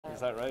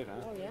that right, huh?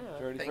 Oh, yeah.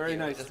 Very, Thank very you.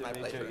 nice It's to my meet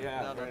pleasure. you.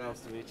 Yeah, No, no, very no. nice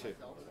to meet you.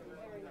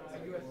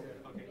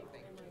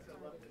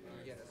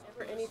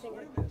 Ever anything?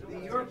 The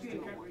European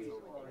countries,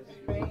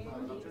 Spain,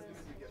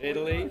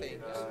 Italy,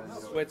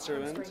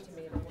 Switzerland. Great to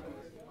meet him.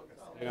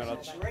 Hang on,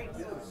 great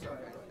news.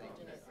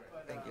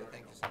 Thank you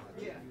so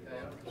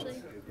much.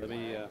 let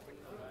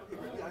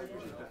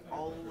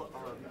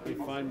me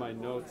find my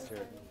notes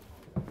here.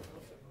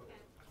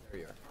 There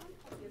you are.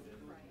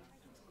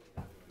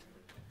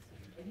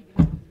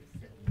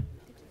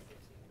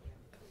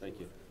 Thank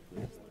you.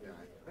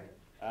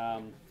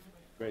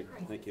 Great,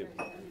 thank you.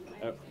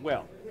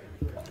 Well,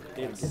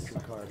 it's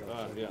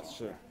yeah,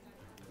 sure.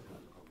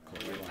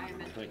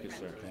 Thank you,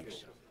 sir.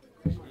 Thanks.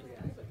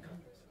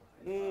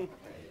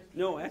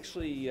 No,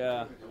 actually,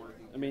 I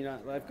mean,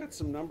 I've got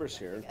some numbers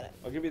here.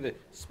 I'll give you the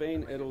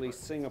Spain, Italy,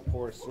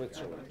 Singapore,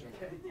 Switzerland.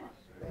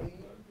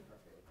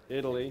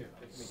 Italy,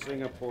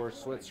 Singapore,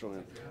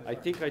 Switzerland. I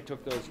think I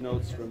took those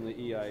notes from the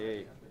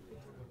EIA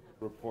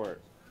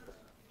report.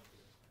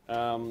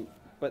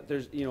 But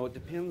there's, it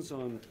depends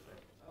on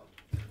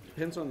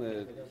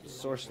the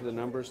source of the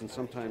numbers, and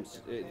sometimes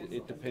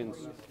it depends.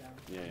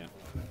 Yeah.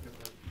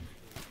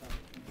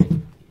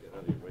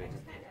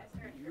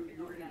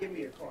 Give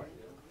me a card.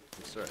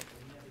 Sorry.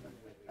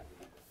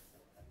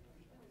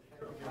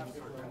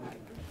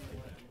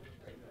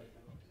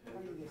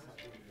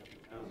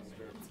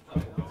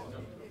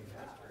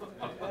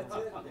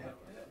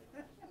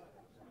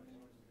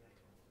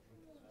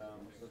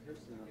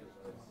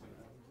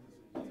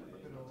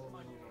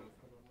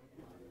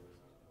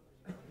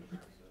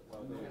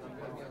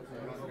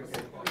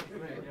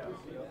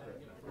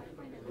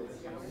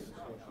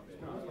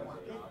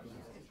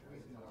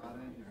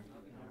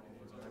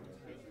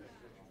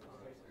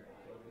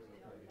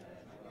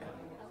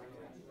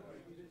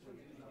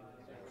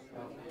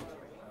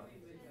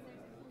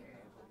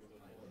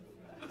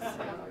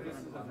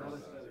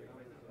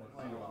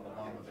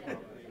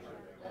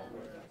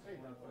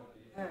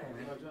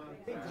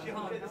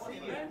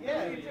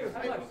 Yeah, you too.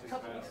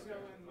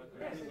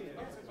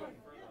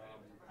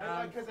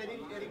 Because I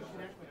didn't connect with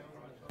him.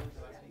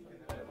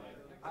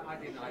 I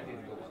didn't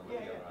go on.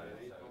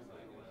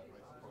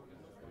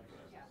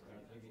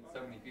 So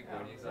many people,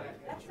 and he's like,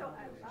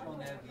 oh,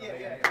 Ned,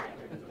 Yeah.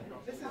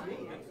 This is me.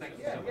 thank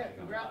you so much. Yeah,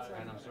 congrats.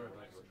 And I'm sorry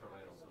about your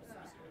tornado.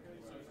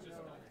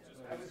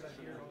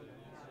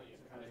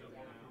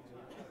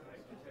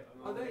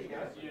 Oh, there you go.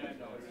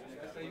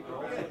 So you can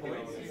grab the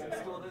points, you can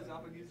store those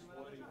up and use them.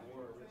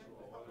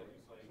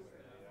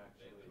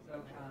 So,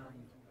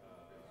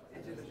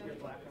 is it your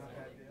BlackRock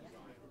idea?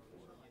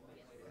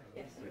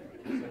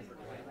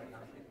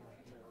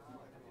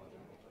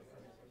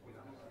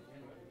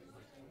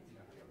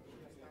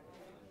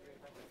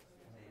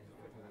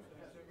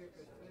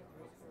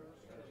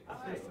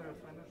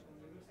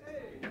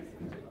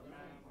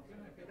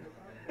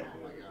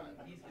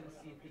 He's going to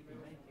see if he can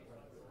make it.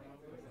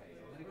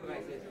 When he goes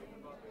like this.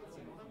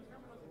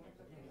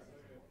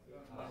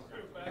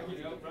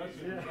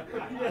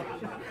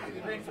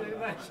 Thanks very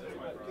much.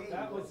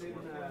 That was in the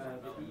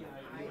EIA.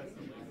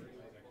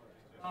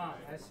 Ah,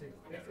 I see.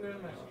 Thanks very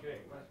much. Hey,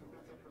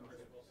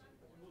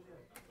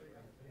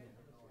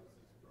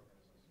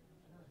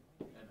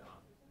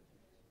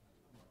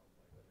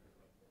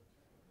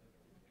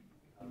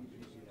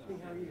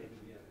 how are you?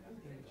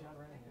 John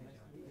Ryan. Nice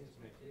to meet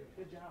you.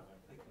 Good job.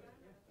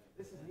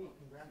 This is neat.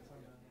 Congrats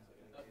on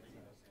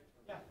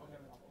yeah, okay.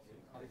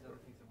 All these other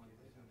things I wanted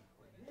to do.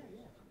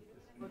 Yeah.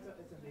 Well,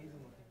 it's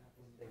amazing what can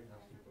happen when they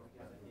have people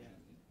together. Yeah.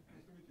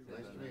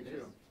 Nice to meet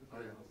you.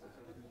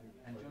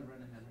 And John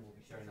Renahan will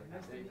be showing up.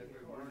 Nice to meet you.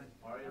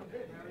 I'm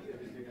good. How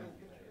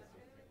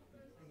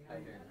are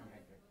you?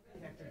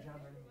 Hector,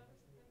 John Ryan. Nice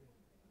to meet you.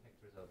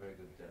 Hector is a very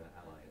good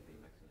ally of the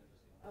Mexican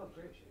Embassy. Oh,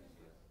 great.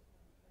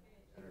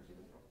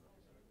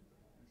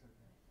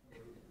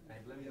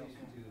 And let me introduce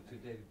you to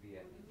David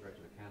Biet,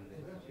 Director of Candidate.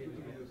 That's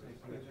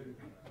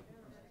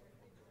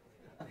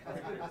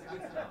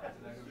good start.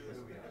 So now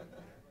who we are.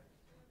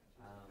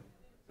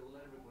 So we'll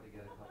let everybody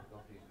get a cup of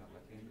coffee, a cup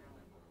of tea, and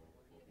then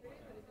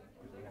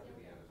because they have to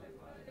be out of there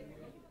by.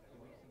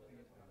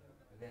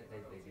 They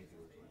did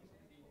do it.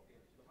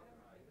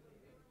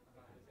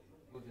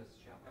 We'll just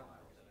shout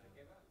out.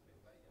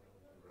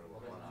 Well,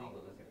 that's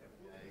legal, isn't it?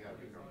 Yeah, you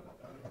gotta be careful.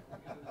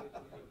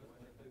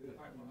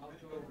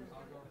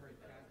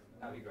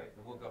 That'd be great.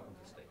 Then we'll go up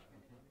onto the stage.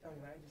 Tony,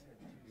 I just heard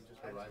You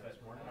just arrived this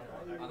morning?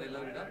 Are they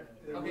loaded up?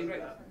 Okay,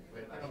 great.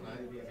 Wait, I don't know.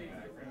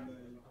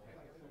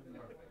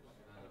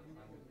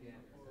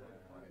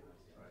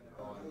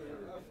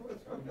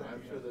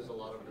 I'm sure there's a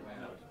lot of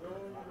demand.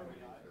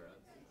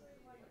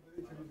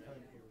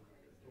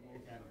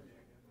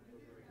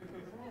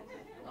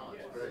 Oh,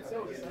 it's great.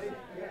 so excited.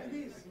 Yeah.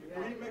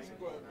 We're in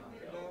Mexico now,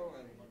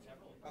 and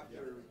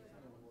after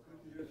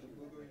 50 years of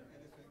not doing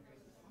anything,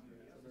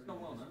 It's going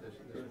well, no?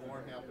 There's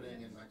more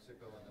happening in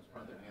Mexico and this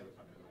front than any other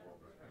country in the world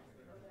right now.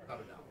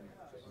 Without a doubt.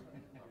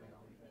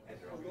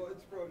 although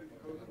it's probably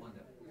because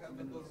we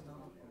haven't done,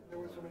 there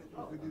were so many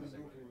things we didn't do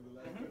for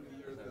the last 20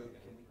 years that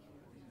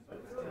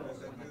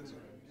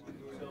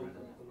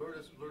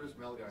Lourdes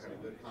Hidalgo had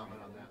a good comment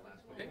on that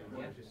last week.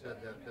 She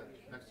said that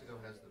Mexico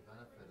has the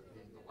benefit of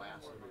being the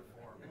last to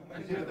reform.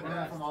 She did the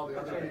math from all the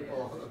other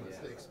people, the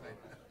mistakes made.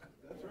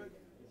 That's right.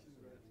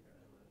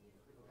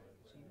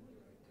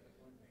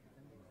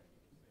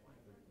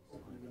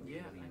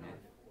 Yeah, I know.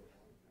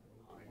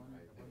 I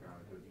think we're on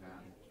a good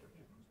path.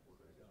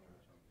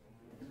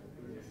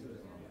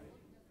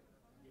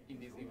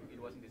 It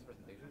was in this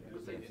presentation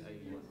because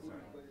sorry.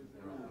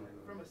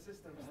 From a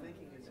systems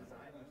thinking and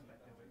design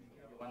perspective,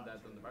 You want that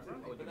on the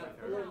background or do you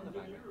prefer on the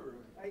background?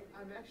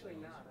 I'm actually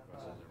not.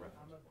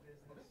 I'm a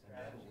business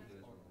strategist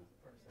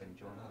person. And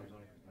John, who's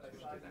on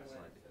switch to that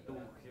slide.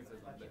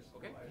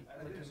 Okay.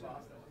 I lived in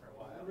Boston for a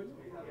while.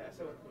 Yeah,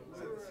 so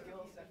the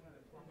skill set of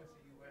diplomacy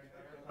you learn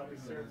there probably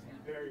serves you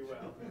very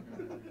well.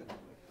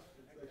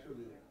 It's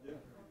actually, yeah.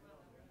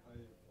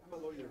 I'm a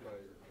lawyer by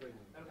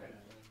training. Okay.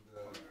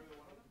 And,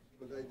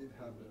 but I did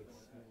have that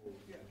small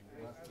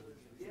master's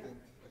stint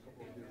a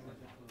couple of years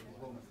in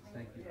diplomacy.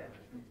 Thank you. Yeah.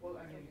 Well,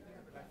 I mean,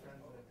 my friends that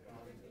have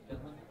gone,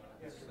 Gentlemen,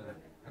 let's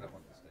head up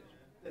on the stage.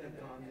 that have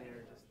gone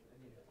there, just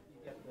you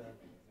get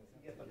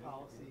the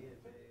policy and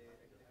the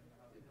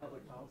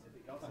public policy,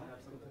 but you also have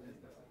some of the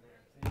business in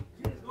there.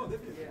 No,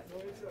 definitely.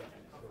 No, it's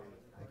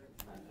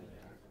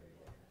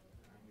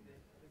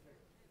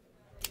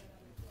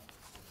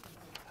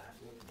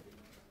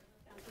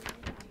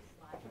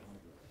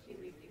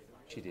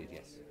She did,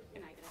 yes.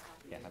 Can I get a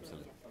copy? Yeah,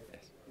 absolutely.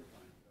 Yes.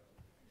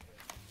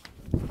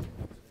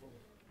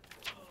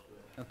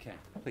 Okay,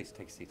 please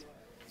take a seat.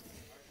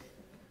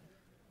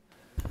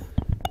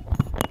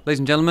 Ladies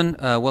and gentlemen,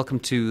 welcome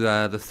to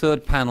the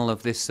third panel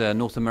of this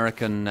North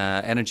American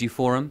Energy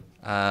Forum.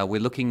 We're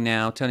looking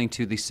now, turning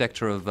to the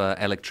sector of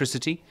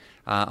electricity.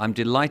 I'm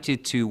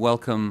delighted to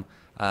welcome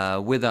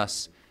with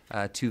us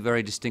two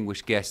very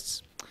distinguished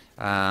guests.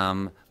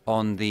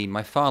 On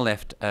my far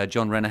left,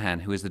 John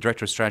Renahan, who is the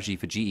Director of Strategy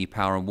for GE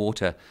Power and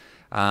Water.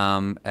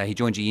 He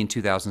joined GE in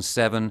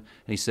 2007, and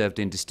he served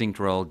in distinct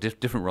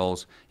different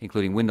roles,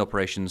 including wind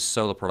operations,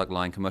 solar product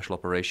line, commercial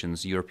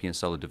operations, European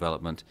solar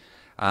development.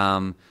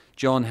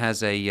 John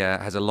has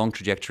a long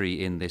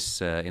trajectory in this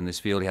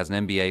field. He has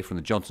an MBA from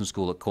the Johnson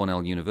School at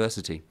Cornell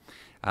University.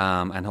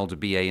 And holds a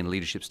BA in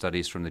Leadership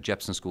Studies from the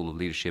Jepson School of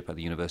Leadership at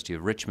the University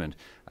of Richmond.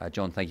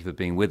 John, thank you for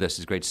being with us.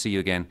 It's great to see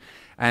you again.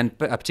 And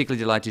I'm particularly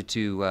delighted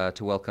to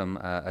welcome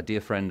a dear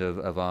friend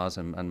of ours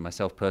and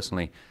myself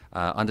personally,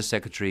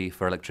 Undersecretary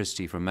for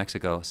Electricity from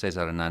Mexico,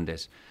 Cesar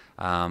Hernandez.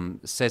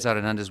 Cesar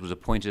Hernandez was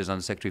appointed as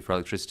Undersecretary for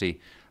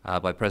Electricity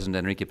by President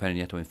Enrique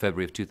Peña Nieto in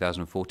February of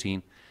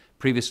 2014.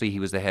 Previously, he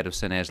was the head of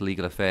CENER's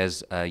Legal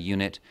Affairs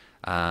Unit,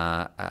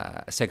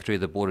 Secretary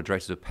of the Board of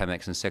Directors of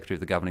Pemex, and Secretary of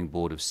the Governing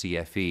Board of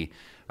CFE,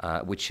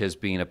 which has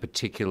been a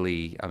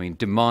particularly,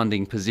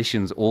 demanding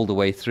positions all the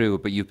way through,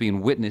 but you've been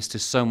witness to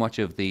so much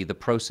of the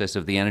process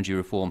of the energy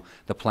reform,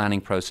 the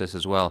planning process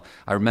as well.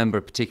 I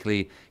remember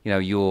particularly,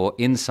 your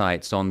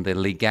insights on the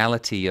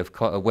legality of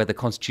whether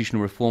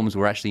constitutional reforms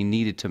were actually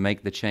needed to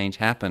make the change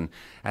happen,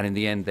 and in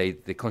the end, the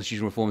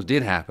constitutional reforms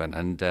did happen,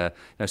 and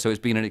so it's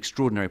been an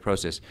extraordinary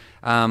process.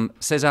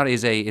 Cesar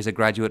is a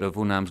graduate of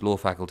UNAM's law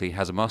faculty,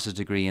 has a master's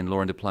degree in law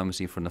and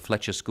diplomacy from the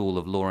Fletcher School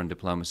of Law and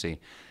Diplomacy,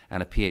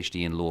 and a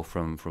PhD in law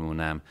from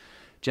UNAM.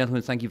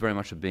 Gentlemen, thank you very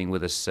much for being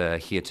with us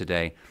here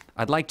today.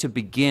 I'd like to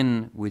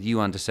begin with you,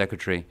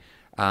 Undersecretary,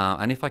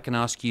 and if I can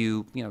ask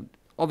you,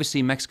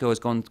 obviously Mexico has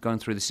gone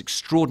through this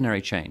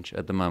extraordinary change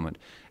at the moment,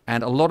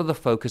 and a lot of the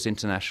focus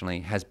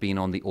internationally has been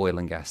on the oil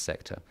and gas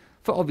sector,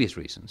 for obvious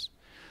reasons.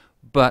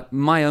 But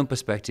my own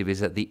perspective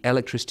is that the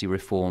electricity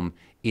reform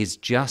is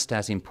just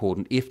as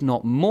important, if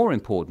not more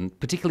important,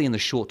 particularly in the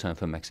short term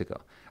for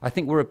Mexico. I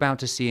think we're about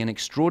to see an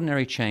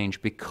extraordinary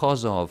change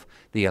because of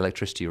the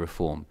electricity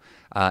reform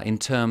in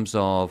terms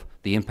of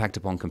the impact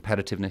upon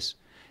competitiveness,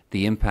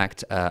 the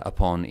impact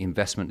upon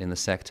investment in the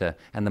sector,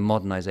 and the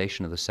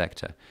modernization of the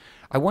sector.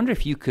 I wonder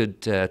if you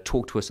could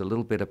talk to us a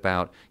little bit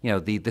about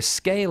the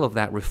scale of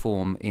that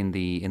reform in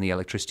the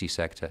electricity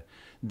sector,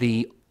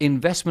 the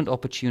investment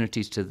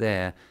opportunities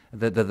that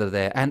are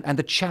there, and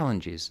the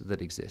challenges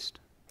that exist.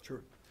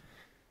 Sure.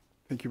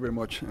 Thank you very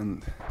much,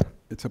 and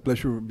it's a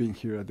pleasure being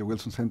here at the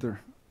Wilson Center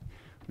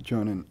with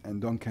John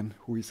and Duncan,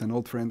 who is an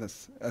old friend.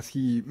 As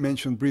he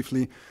mentioned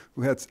briefly,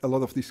 we had a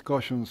lot of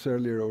discussions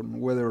earlier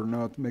on whether or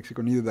not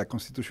Mexico needed a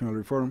constitutional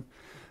reform.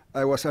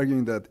 I was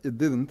arguing that it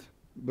didn't,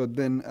 but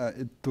then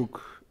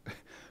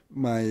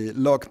my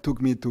luck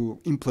took me to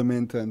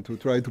implement and to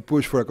try to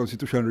push for a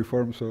constitutional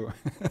reform, so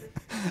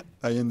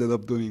I ended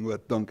up doing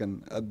what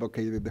Duncan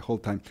advocated the whole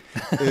time.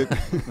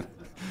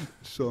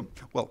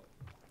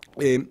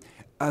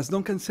 As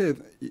Duncan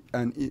said,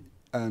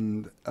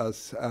 and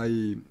as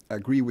I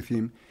agree with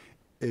him,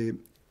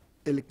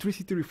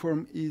 electricity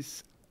reform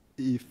is,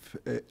 if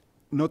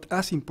not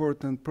as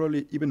important,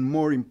 probably even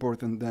more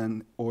important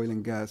than oil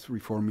and gas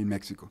reform in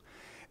Mexico.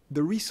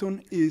 The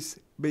reason is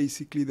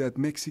basically that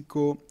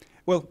Mexico,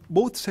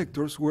 both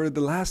sectors were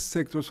the last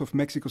sectors of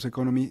Mexico's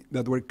economy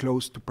that were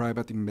close to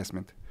private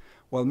investment.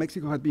 While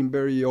Mexico had been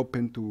very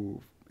open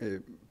to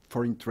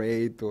foreign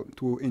trade,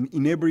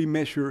 in every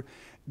measure,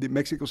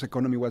 Mexico's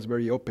economy was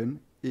very open.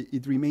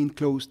 it remained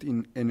closed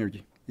in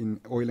energy, in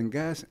oil and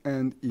gas,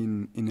 and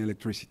in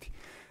electricity.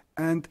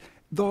 And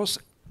those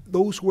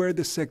were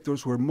the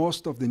sectors where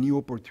most of the new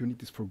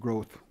opportunities for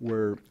growth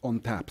were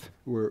untapped,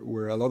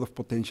 where a lot of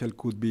potential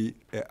could be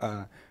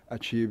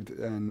achieved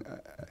and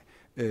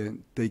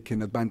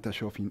taken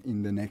advantage of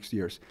in the next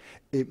years.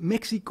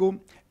 Mexico,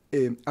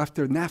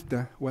 after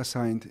NAFTA was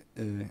signed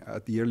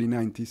at the early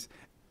 90s,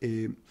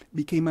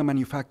 became a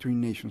manufacturing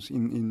nation.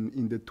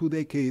 In the 2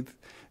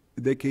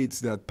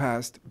 decades that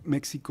passed,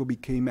 Mexico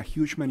became a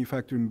huge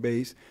manufacturing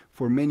base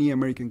for many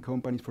American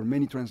companies, for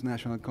many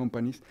transnational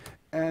companies,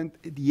 and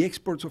the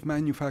exports of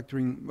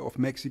manufacturing of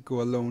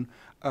Mexico alone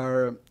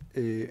are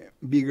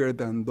bigger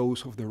than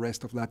those of the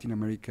rest of Latin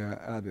America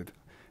added.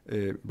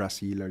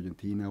 Brazil,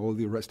 Argentina, all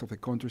the rest of the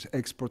countries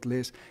export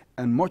less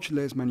and much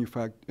less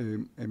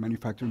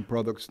manufacturing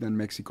products than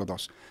Mexico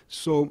does.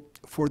 So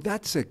for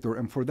that sector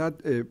and for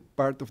that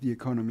part of the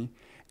economy,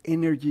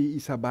 energy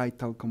is a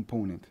vital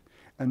component.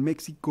 And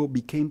Mexico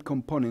became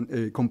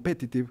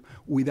competitive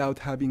without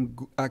having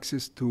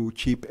access to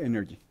cheap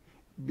energy,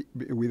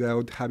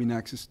 without having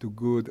access to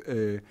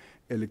good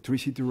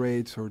electricity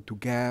rates or to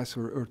gas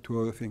or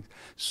to other things.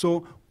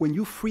 So when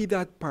you free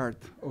that part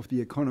of the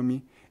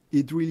economy,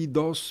 it really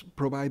does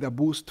provide a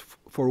boost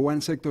for one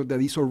sector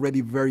that is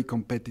already very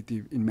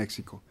competitive in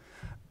Mexico.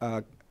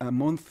 A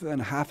month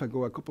and a half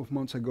ago, a couple of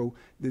months ago,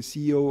 the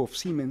CEO of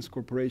Siemens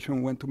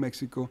Corporation went to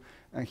Mexico,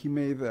 and he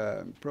made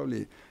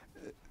probably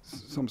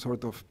some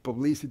sort of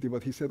publicity,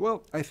 but he said,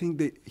 well, I think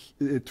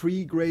the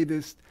 3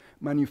 greatest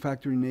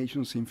manufacturing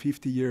nations in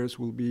 50 years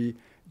will be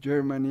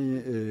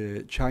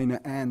Germany,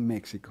 China, and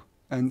Mexico.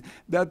 And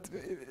that,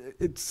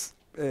 it's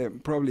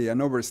probably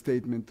an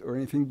overstatement or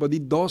anything, but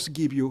it does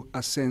give you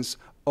a sense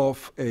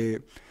of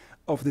the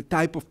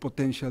type of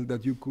potential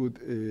that you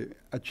could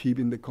achieve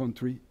in the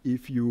country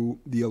if you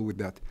deal with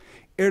that.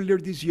 Earlier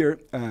this year,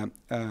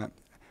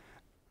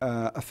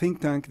 a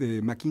think tank,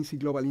 the McKinsey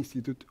Global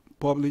Institute,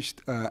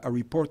 published a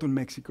report on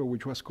Mexico,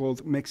 which was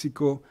called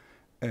Mexico,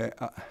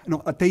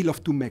 A Tale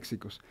of Two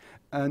Mexicos.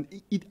 And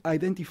it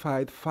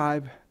identified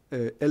 5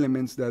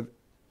 elements that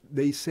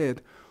they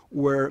said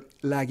were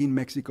lagging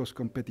Mexico's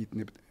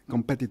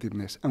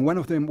competitiveness. And one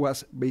of them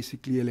was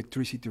basically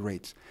electricity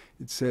rates.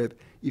 It said,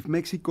 if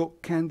Mexico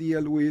can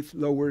deal with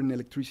lowering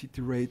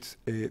electricity rates,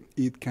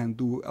 it can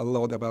do a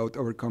lot about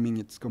overcoming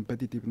its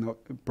competitive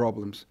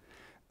problems.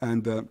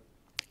 And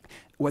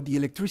what the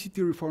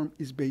electricity reform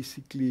is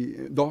basically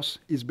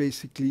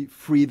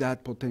free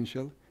that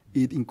potential.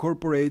 It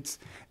incorporates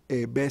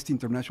best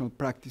international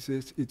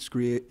practices.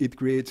 It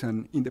creates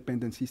an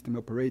independent system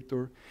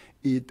operator.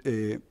 It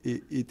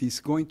is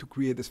going to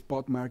create a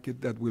spot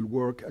market that will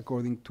work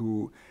according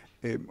to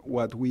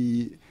what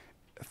we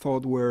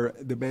thought were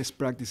the best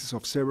practices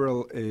of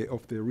several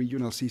of the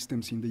regional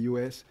systems in the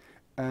US.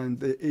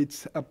 And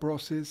it's a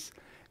process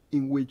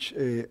in which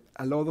a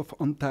lot of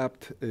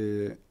untapped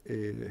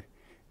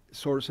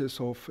sources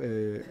of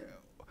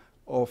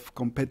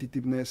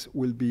competitiveness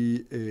will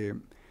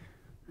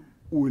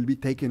be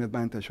taken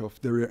advantage of.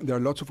 There are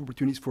lots of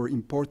opportunities for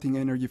importing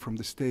energy from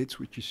the States,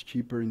 which is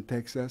cheaper in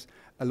Texas.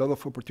 A lot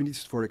of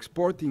opportunities for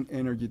exporting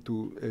energy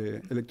to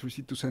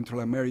electricity to Central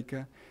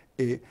America.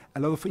 A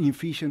lot of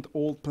inefficient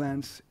old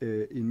plants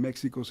in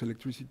Mexico's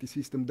electricity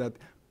system that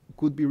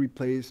could be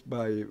replaced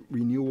by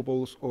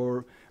renewables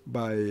or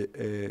by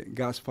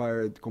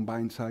gas-fired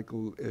combined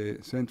cycle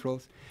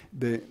centrals.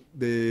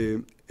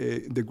 The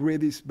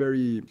grid is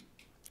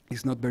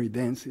not very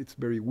dense. It's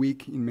very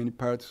weak in many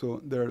parts.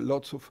 So there are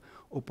lots of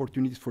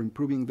opportunities for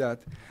improving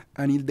that.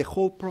 And in the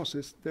whole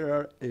process, there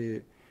are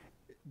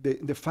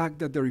the fact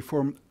that the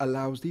reform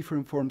allows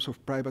different forms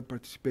of private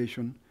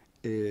participation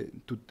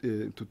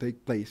to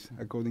take place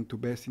according to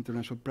best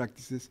international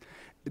practices.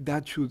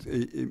 That should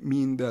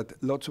mean that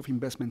lots of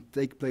investment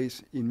take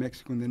place in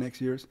Mexico in the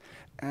next years,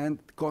 and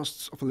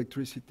costs of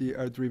electricity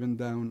are driven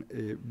down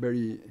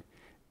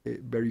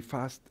very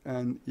fast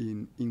and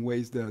in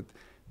ways that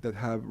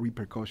have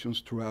repercussions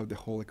throughout the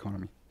whole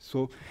economy.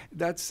 So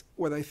that's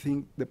what I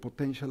think the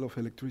potential of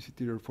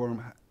electricity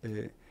reform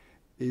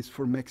is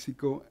for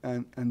Mexico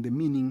and the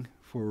meaning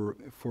for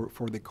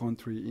the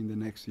country in the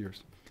next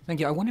years. Thank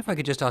you. I wonder if I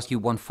could just ask you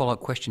one follow-up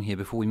question here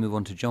before we move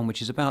on to John,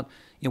 which is about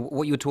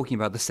what you were talking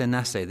about, the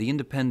CENACE, the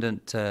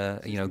independent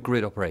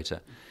grid operator.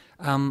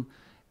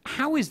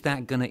 How is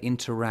that going to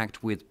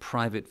interact with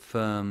private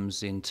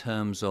firms in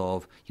terms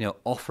of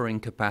offering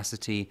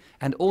capacity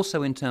and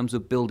also in terms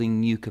of building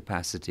new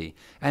capacity?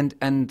 And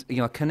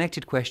a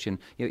connected question.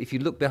 If you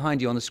look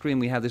behind you on the screen,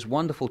 we have this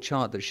wonderful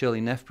chart that Shirley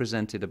Neff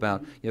presented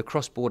about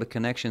cross-border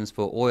connections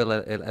for oil,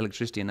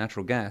 electricity, and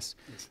natural gas.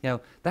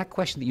 Yes. That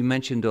question that you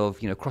mentioned of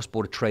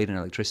cross-border trade in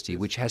electricity, yes,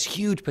 which has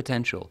huge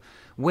potential.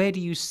 Where do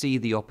you see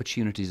the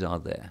opportunities are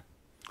there?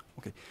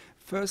 Okay,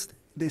 first.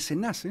 The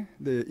CENACE,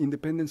 the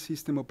independent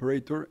system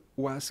operator,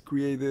 was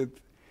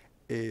created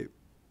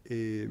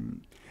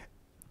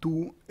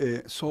to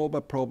solve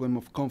a problem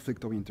of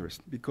conflict of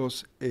interest,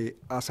 because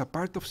as a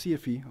part of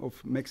CFE,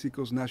 of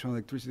Mexico's National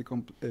Electricity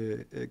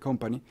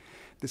Company,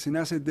 the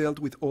SENACE dealt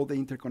with all the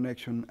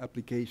interconnection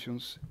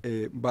applications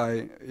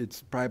by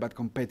its private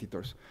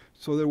competitors.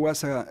 So there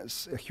was a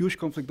huge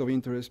conflict of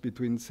interest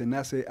between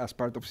SENACE as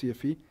part of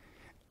CFE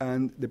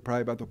and the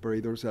private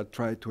operators that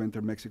tried to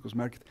enter Mexico's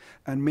market.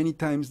 And many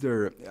times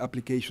their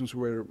applications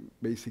were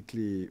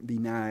basically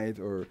denied,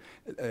 or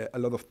a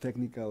lot of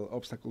technical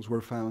obstacles were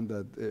found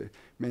that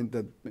meant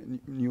that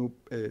new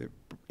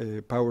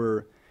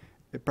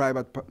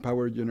private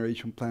power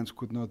generation plants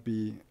could not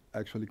be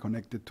actually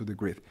connected to the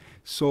grid.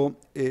 So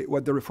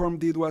what the reform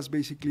did was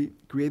basically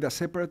create a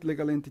separate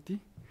legal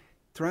entity,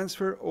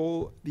 transfer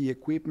all the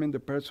equipment, the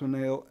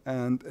personnel,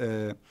 and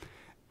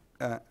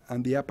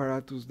the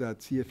apparatus that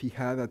CFE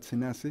had at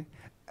SENACE,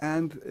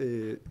 and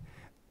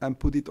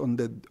put it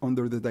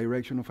under the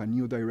direction of a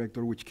new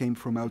director, which came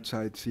from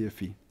outside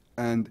CFE.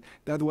 And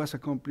that was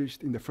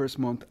accomplished in the first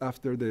month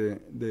after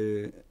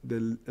the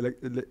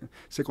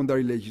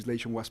secondary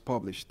legislation was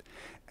published.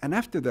 And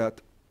after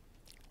that,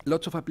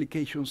 lots of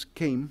applications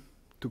came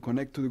to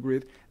connect to the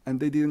grid, and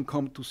they didn't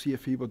come to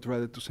CFE, but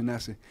rather to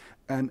SENACE.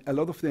 And a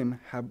lot of them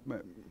have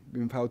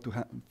been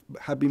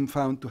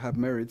found to have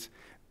merits,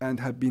 and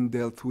have been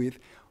dealt with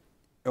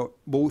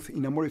both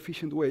in a more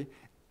efficient way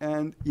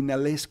and in a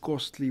less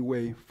costly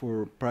way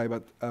for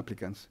private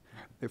applicants.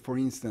 For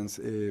instance,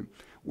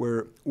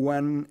 where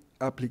one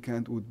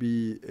applicant would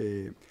be,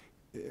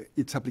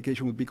 its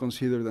application would be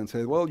considered and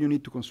said, well, you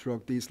need to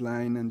construct this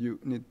line, and you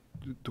need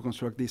to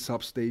construct this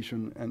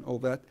substation and all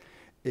that.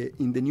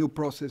 In the new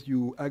process,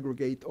 you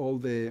aggregate all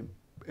the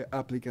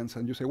applicants,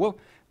 and you say, well,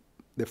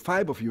 the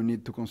 5 of you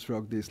need to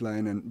construct this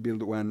line and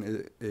build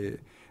one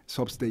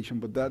substation,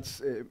 but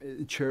that's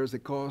it shares the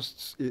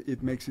costs.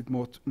 It makes it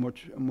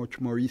much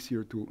more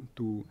easier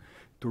to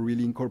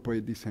really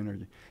incorporate this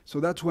energy.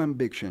 So that's one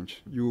big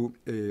change. You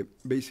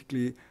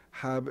basically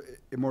have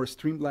more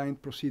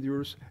streamlined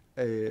procedures,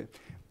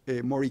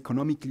 more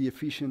economically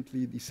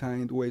efficiently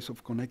designed ways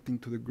of connecting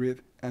to the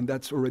grid, and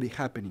that's already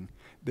happening.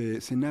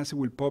 The SENACE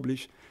will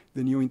publish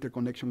the new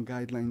interconnection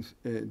guidelines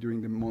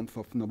during the month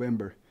of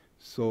November.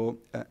 So,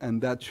 and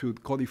that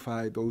should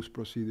codify those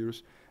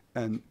procedures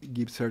and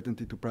give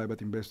certainty to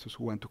private investors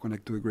who want to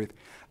connect to the grid.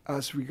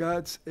 As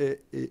regards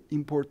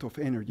import of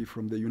energy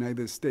from the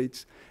United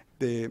States,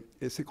 the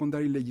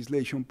secondary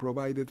legislation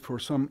provided for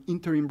some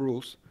interim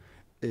rules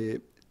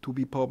to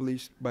be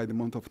published by the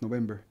month of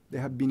November. They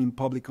have been in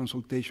public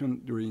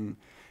consultation during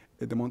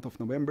the month of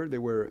November. They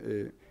were,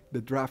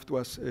 the draft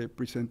was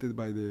presented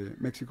by the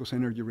Mexico's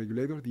energy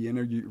regulator, the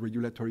Energy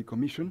Regulatory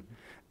Commission,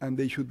 and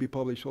they should be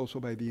published also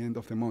by the end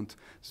of the month.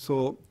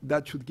 So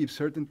that should give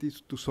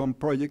certainties to some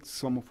projects,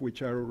 some of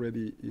which are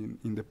already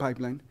in the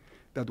pipeline,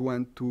 that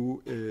want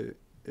to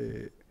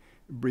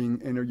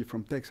bring energy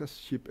from Texas,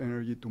 ship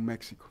energy to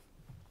Mexico.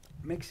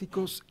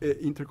 Mexico's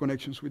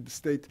interconnections with the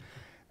state,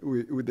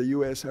 with the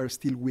U.S. are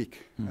still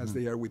weak, as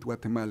they are with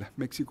Guatemala.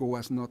 Mexico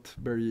was not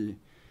very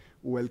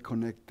well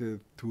connected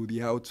to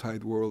the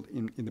outside world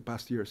in the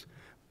past years.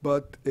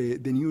 But the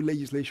new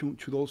legislation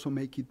should also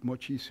make it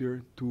much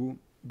easier to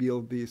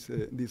build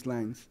these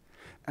lines.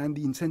 And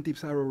the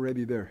incentives are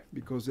already there,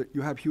 because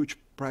you have huge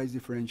price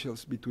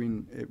differentials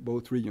between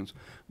both regions,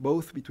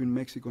 both between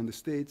Mexico and the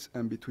States,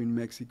 and between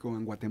Mexico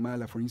and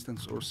Guatemala, for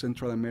instance, or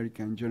Central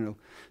America in general.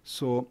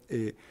 So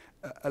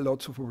a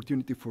lots of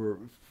opportunity for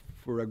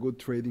a good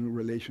trading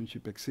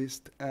relationship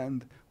exist,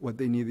 and what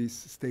they need is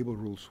stable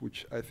rules,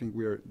 which I think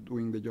we are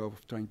doing the job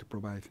of trying to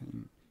provide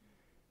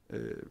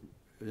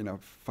in a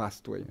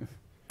fast way.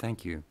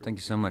 Thank you. Thank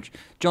you so much.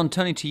 John,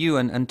 turning to you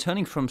and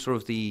turning from sort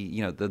of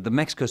the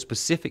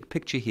Mexico-specific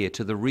picture here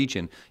to the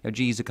region.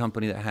 GE is a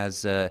company that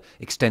has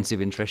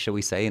extensive interest, shall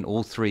we say, in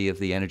all 3 of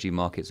the energy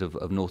markets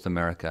of North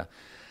America.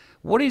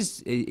 What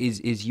is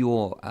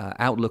your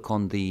outlook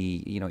on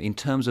in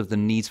terms of the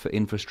needs for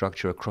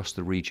infrastructure across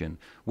the region?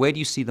 Where do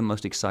you see the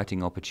most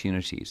exciting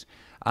opportunities?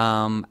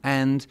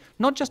 And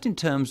not just in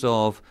terms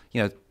of,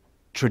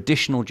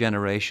 traditional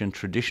generation,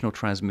 traditional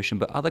transmission,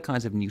 but other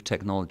kinds of new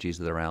technologies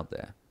that are out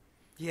there.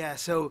 Yeah,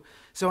 so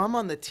I'm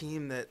on the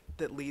team that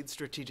leads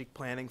strategic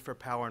planning for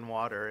power and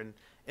water,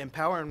 and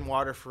power and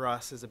water for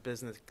us is a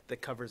business that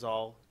covers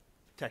all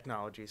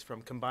technologies,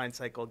 from combined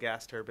cycle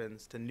gas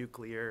turbines to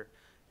nuclear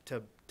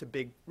to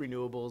big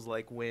renewables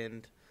like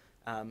wind.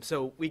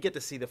 So we get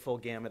to see the full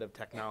gamut of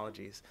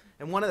technologies.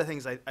 And one of the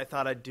things I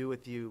thought I'd do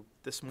with you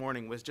this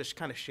morning was just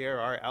kind of share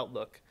our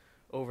outlook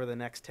over the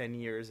next 10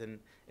 years and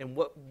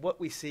what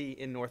we see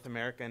in North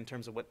America in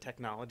terms of what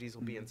technologies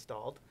will be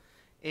installed.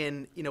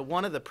 And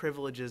one of the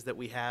privileges that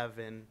we have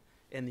in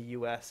the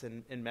U.S.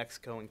 and in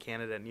Mexico and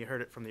Canada, and you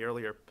heard it from the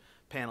earlier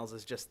panels,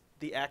 is just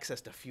the access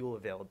to fuel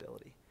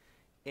availability.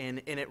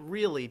 And it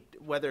really,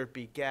 whether it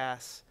be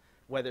gas,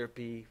 whether it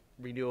be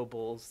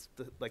renewables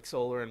like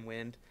solar and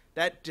wind,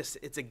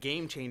 it's a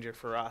game changer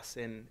for us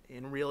in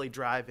really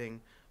driving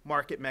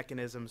market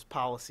mechanisms,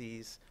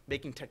 policies,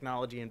 making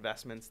technology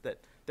investments that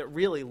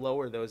really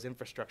lower those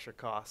infrastructure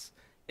costs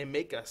and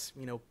make us,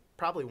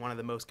 probably one of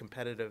the most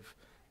competitive,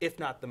 if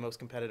not the most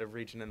competitive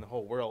region in the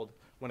whole world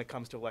when it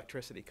comes to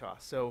electricity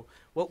costs. So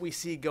what we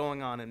see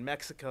going on in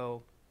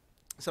Mexico,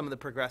 some of the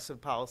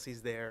progressive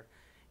policies there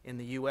in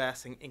the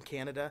US and in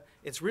Canada,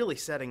 it's really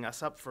setting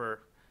us up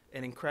for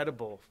an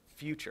incredible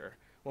future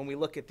when we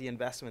look at the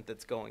investment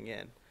that's going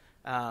in.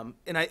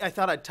 And I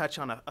thought I'd touch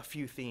on a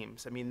few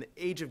themes. I mean, the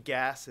age of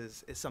gas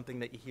is something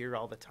that you hear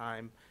all the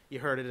time. You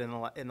heard it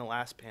in the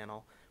last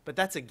panel, but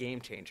that's a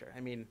game changer.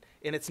 I mean,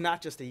 and it's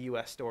not just a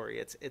U.S. story.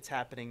 It's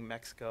happening in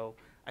Mexico.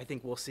 I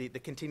think we'll see the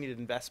continued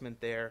investment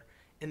there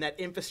and that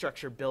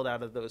infrastructure build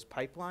out of those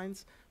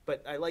pipelines.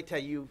 But I liked how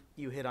you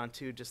hit on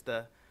too, just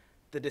the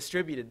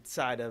distributed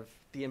side of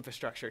the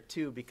infrastructure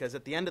too, because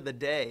at the end of the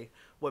day,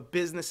 what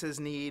businesses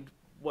need,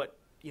 what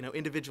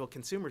individual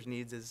consumers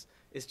needs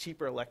is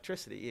cheaper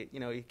electricity.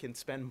 You can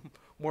spend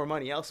more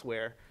money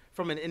elsewhere.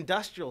 From an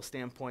industrial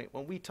standpoint,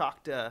 when we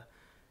talk to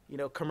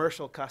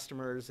commercial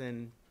customers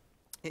in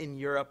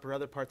Europe or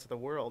other parts of the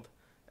world,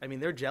 I mean,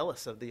 they're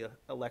jealous of the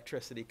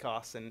electricity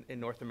costs in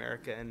North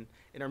America and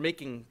are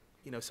making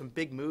some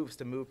big moves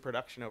to move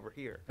production over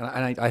here.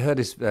 And I heard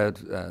this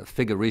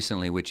figure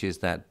recently, which is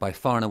that by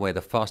far and away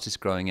the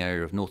fastest growing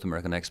area of North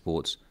American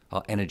exports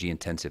are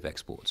energy-intensive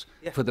exports,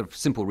 for the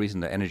simple reason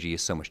that energy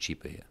is so much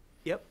cheaper here.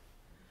 Yep.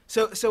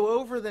 So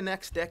over the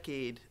next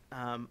decade,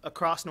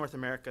 across North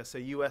America, so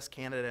U.S.,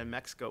 Canada, and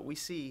Mexico, we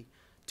see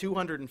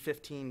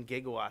 215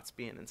 gigawatts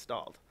being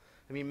installed.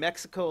 I mean,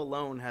 Mexico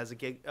alone has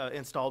a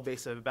installed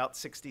base of about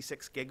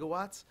 66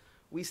 gigawatts.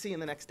 We see in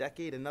the next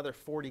decade another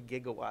 40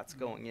 gigawatts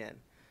going in.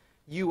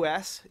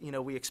 U.S.,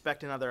 we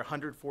expect another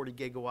 140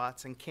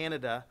 gigawatts, and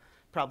Canada,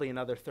 probably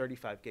another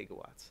 35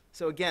 gigawatts.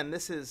 So again,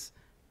 this is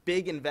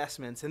big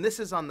investments, and this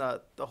is on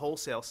the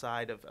wholesale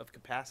side of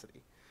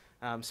capacity.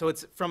 So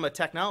it's from a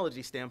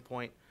technology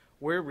standpoint,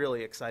 we're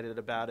really excited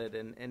about it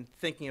and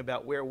thinking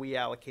about where we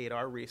allocate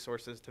our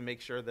resources to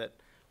make sure that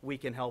we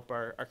can help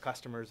our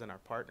customers and our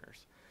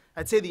partners.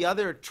 I'd say the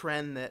other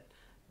trend that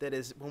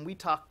is when we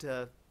talk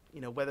to,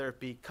 whether it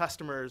be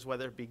customers,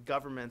 whether it be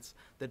governments,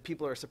 that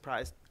people are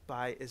surprised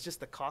by is just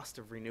the cost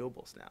of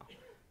renewables now.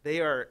 They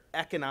are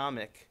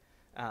economic.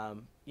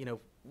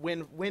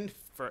 Wind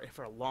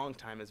for a long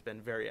time has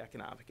been very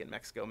economic in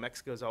Mexico.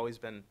 Mexico's always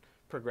been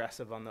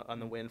progressive on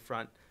the wind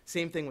front.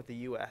 Same thing with the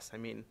U.S. I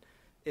mean,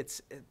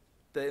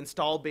 the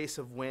installed base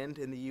of wind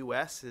in the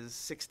U.S. is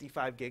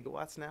 65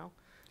 gigawatts now.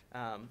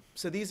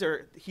 So these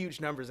are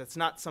huge numbers. It's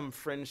not some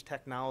fringe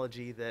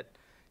technology that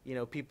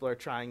people are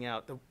trying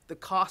out. The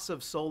costs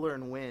of solar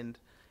and wind,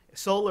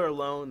 solar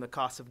alone, the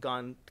costs have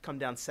come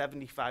down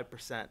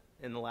 75%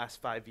 in the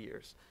last 5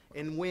 years.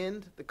 In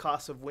wind, the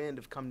costs of wind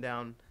have come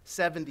down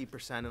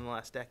 70% in the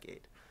last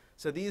decade.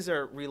 So these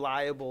are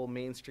reliable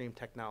mainstream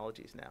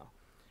technologies now.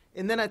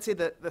 And then I'd say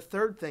that the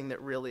third thing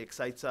that really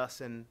excites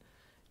us and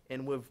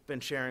we've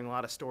been sharing a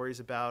lot of stories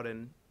about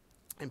and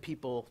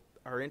people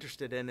are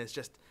interested in is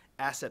just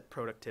asset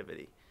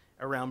productivity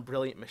around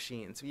brilliant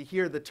machines. You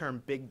hear the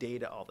term big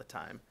data all the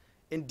time.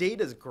 And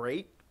data is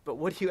great, but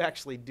what do you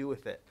actually do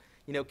with it?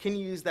 Can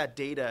you use that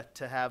data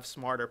to have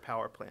smarter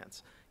power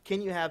plants?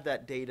 Can you have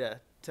that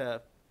data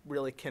to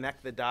really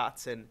connect the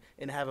dots and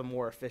have a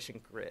more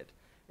efficient grid?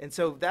 And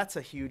so that's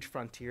a huge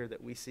frontier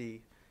that we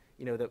see,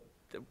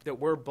 that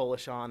we're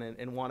bullish on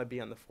and want to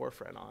be on the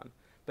forefront on.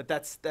 But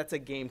that's a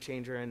game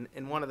changer.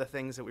 And one of the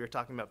things that we were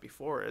talking about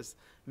before is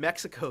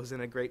Mexico's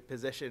in a great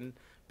position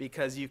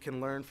because you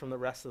can learn from the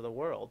rest of the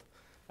world.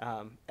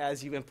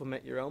 As you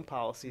implement your own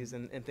policies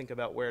and think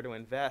about where to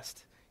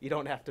invest, you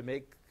don't have to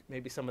make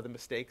maybe some of the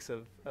mistakes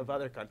of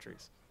other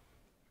countries.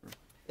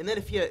 And then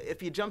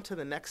if you jump to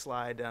the next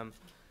slide,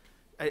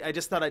 I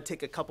just thought I'd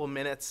take a couple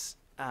minutes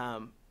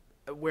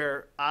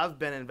where I've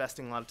been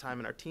investing a lot of time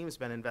and our team's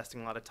been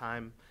investing a lot of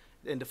time,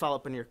 and to follow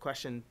up on your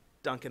question,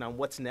 Duncan, on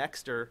what's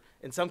next, or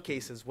in some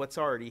cases, what's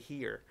already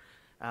here.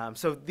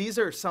 So these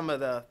are some of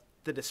the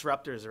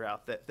disruptors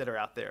that are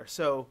out there.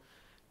 So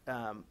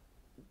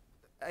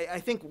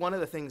I think one of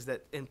the things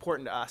that's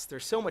important to us,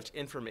 there's so much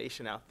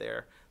information out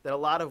there that a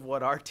lot of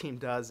what our team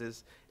does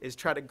is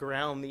try to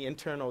ground the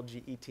internal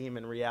GE team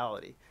in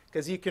reality.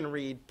 Because you can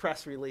read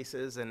press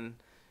releases and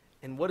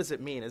what does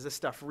it mean? Is this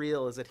stuff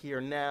real? Is it here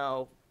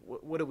now?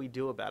 What do we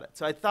do about it?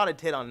 So I thought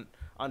I'd hit on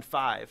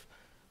 5.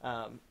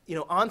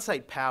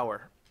 On-site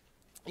power,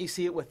 you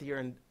see it with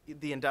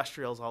the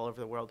industrials all over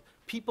the world.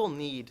 People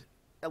need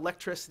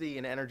electricity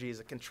and energy is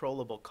a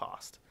controllable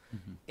cost.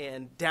 Mm-hmm.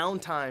 And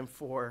downtime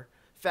for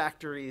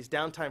factories,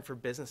 downtime for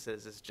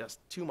businesses is just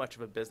too much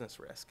of a business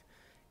risk.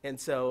 And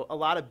so a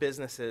lot of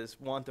businesses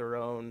want their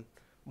own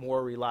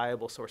more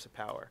reliable source of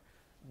power.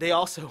 They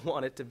also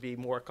want it to be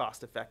more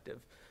cost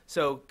effective.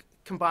 So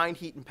combined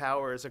heat and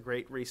power is a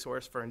great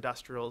resource for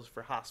industrials,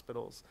 for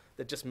hospitals,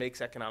 that just makes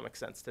economic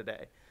sense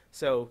today.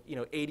 So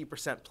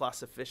 80%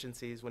 plus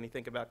efficiencies when you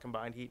think about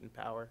combined heat and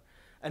power.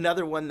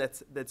 Another one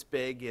that's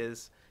big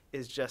is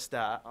just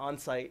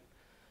on-site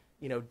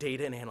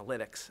data and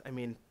analytics. I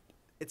mean,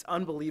 it's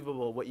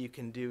unbelievable what you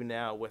can do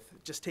now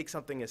with just take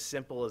something as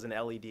simple as an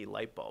LED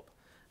light bulb.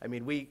 I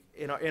mean,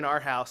 in our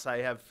house, I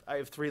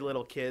have 3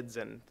 little kids,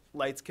 and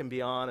lights can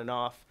be on and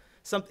off.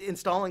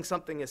 Installing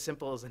something as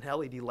simple as an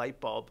LED light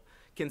bulb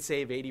can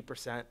save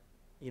 80%,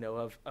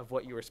 of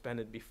what you were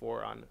spending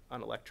before on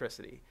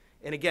electricity.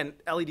 And again,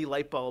 LED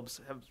light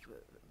bulbs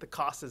the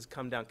cost has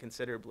come down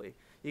considerably.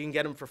 You can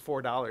get them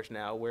for $4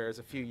 now, whereas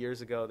a few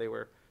years ago they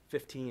were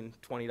 $15,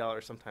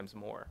 $20, sometimes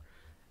more.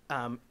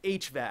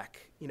 HVAC,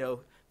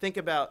 think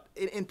about,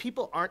 and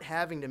people aren't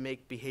having to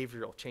make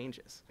behavioral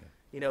changes.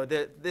 Yeah.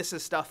 This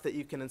is stuff that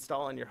you can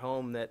install in your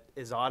home that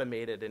is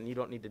automated and you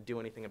don't need to do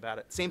anything about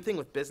it. Same thing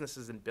with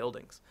businesses and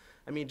buildings.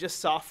 I mean, just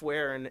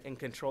software and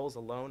controls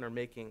alone are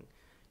making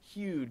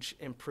huge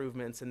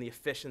improvements in the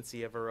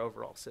efficiency of our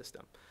overall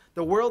system.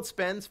 The world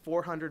spends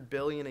 $400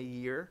 billion a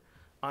year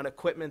on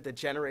equipment that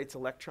generates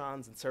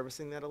electrons and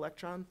servicing that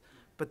electron.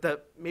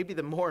 But maybe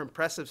the more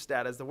impressive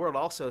stat is the world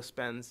also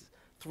spends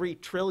 $3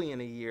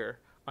 trillion a year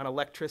on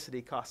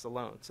electricity costs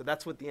alone. So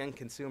that's what the end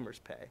consumers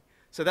pay.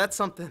 So that's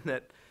something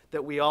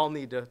that we all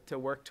need to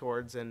work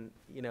towards and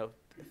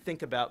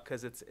think about,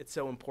 because it's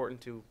so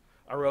important to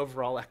our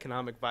overall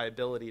economic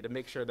viability to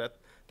make sure that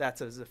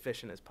that's as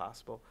efficient as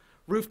possible.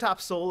 Rooftop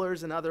solar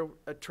is another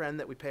trend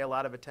that we pay a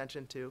lot of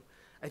attention to.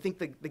 I think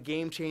the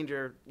game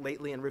changer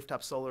lately in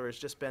rooftop solar has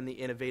just been the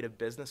innovative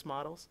business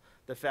models.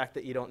 The fact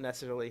that you don't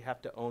necessarily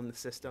have to own the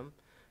system,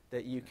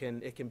 that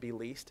it can be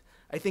leased.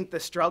 I think the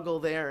struggle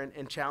there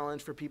and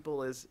challenge for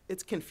people is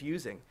it's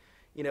confusing.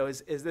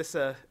 Is this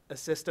a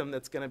system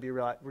that's going to be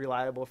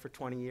reliable for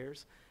 20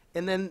 years?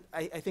 And then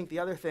I think the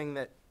other thing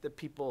that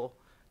people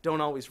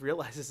don't always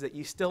realize is that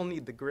you still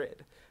need the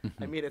grid.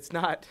 I mean, it's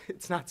not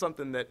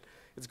something that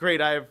it's great.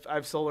 I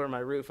have solar on my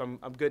roof. I'm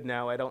good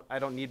now. I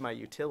don't need my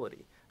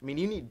utility. I mean,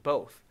 you need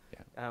both.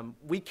 Yeah.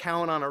 We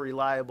count on a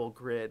reliable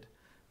grid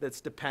that's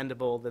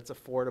dependable, that's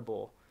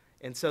affordable,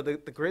 and so the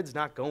grid's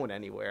not going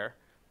anywhere.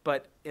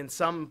 But in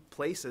some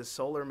places,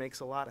 solar makes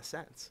a lot of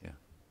sense. Yeah.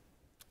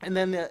 And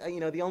then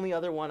the only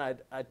other one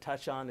I'd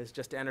touch on is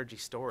just energy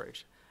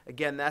storage.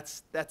 Again,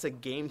 that's a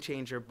game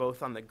changer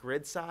both on the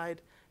grid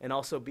side and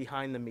also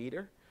behind the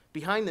meter.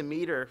 Behind the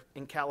meter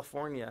in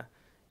California,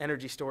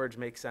 energy storage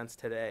makes sense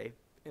today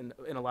in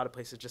a lot of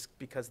places just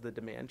because of the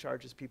demand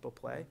charges people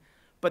pay.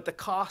 But the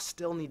costs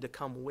still need to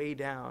come way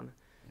down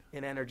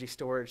in energy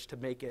storage to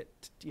make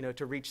it,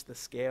 to reach the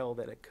scale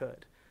that it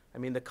could. I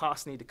mean, the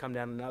costs need to come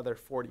down another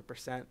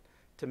 40%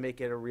 to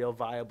make it a real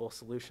viable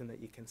solution that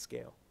you can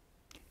scale.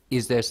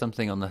 Is there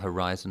something on the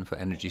horizon for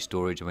energy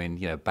storage? I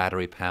mean,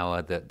 battery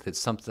power, that's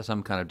some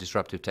kind of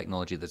disruptive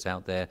technology that's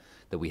out there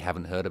that we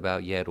haven't heard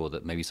about yet, or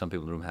that maybe some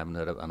people in the room haven't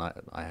heard of, and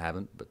I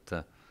haven't.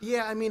 But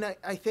yeah, I mean,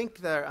 I think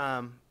there,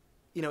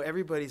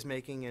 everybody's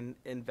making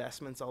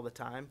investments all the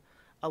time.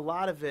 A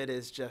lot of it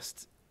is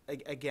just,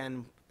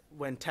 again,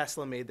 when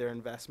Tesla made their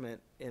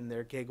investment in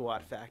their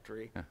gigawatt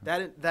factory,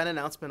 that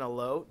announcement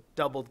alone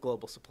doubled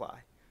global supply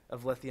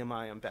of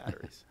lithium-ion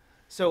batteries.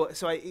 So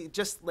I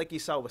just like you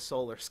saw with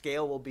solar,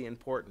 scale will be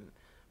important,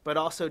 but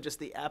also just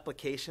the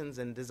applications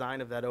and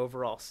design of that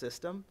overall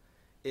system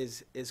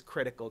is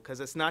critical, because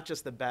it's not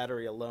just the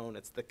battery alone,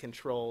 it's the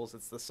controls,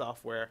 it's the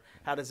software.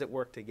 How does it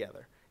work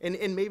together?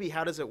 And maybe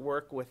how does it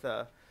work with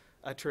a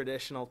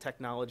traditional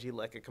technology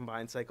like a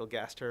combined cycle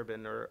gas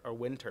turbine or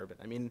wind turbine?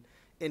 I mean,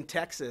 in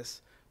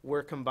Texas,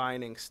 we're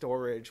combining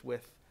storage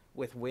with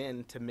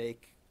wind to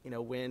make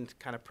wind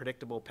kind of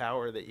predictable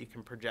power that you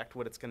can project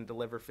what it's going to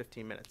deliver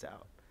 15 minutes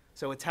out.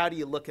 So it's how do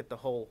you look at the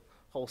whole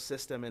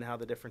system and how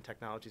the different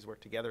technologies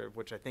work together,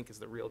 which I think is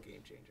the real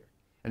game changer.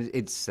 And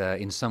it's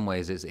in some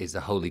ways is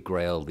the holy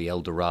grail, the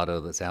El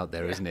Dorado that's out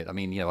there, isn't it? I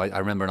mean, I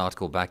remember an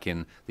article back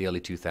in the early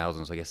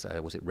 2000s, I guess,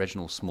 was it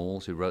Reginald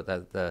Smalls who wrote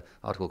the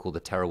article called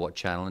the Terawatt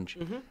Challenge?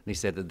 Mm-hmm. And he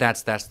said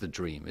that's the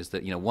dream, is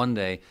that, one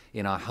day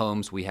in our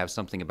homes we have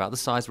something about the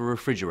size of a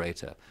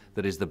refrigerator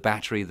that is the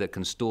battery that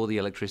can store the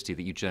electricity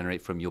that you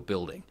generate from your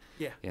building.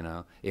 Yeah.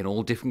 In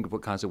all different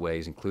kinds of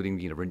ways, including,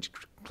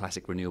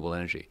 classic renewable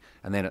energy.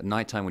 And then at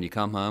nighttime when you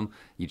come home,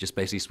 you just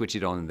basically switch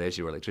it on and there's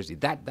your electricity.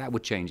 That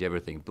would change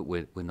everything, but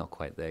we're not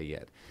quite there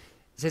yet.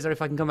 Cesar,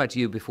 if I can come back to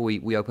you before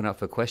we open up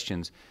for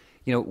questions.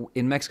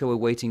 In Mexico, we're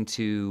waiting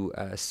to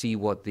see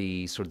what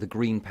the sort of the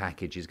green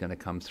package is going to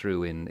come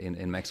through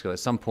in Mexico. At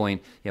some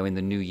point, in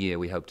the new year,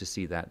 we hope to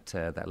see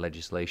that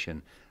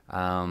legislation.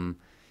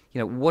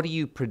 What do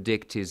you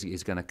predict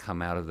is going to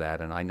come out of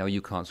that? And I know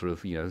you can't sort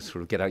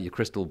of get out your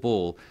crystal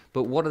ball,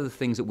 but what are the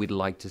things that we'd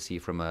like to see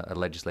from a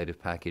legislative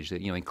package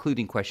that,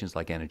 including questions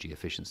like energy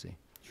efficiency?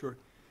 Sure.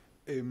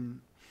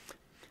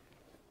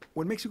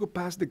 When Mexico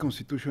passed the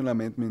constitutional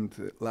amendment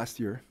last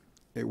year,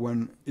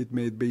 when it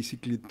made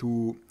basically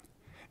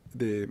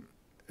the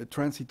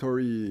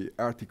transitory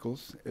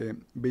articles,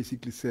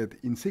 basically said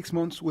in 6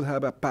 months we'll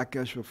have a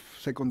package of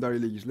secondary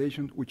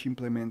legislation which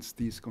implements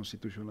this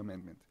constitutional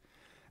amendment.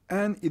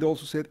 And it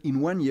also said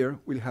in 1 year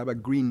we'll have a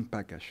green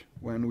package,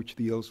 one which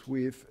deals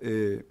with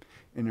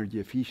energy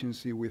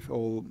efficiency, with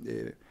all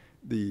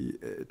the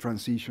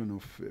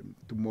transition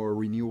to more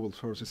renewable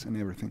sources and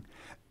everything.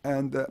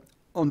 And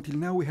until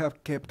now we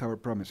have kept our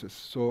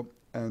promises.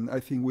 And I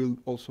think we'll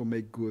also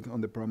make good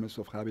on the promise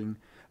of having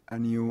a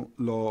new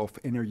law of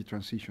energy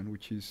transition,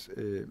 which is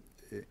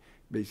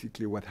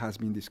basically what has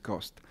been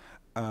discussed.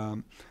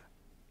 An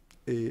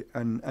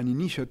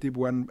initiative,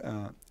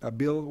 a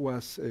bill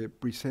was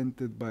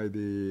presented by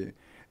the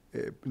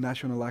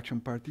National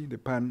Action Party, the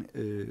PAN,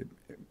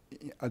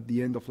 at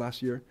the end of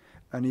last year,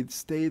 and it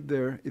stayed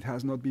there. It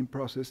has not been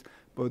processed,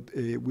 but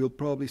we'll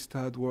probably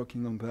start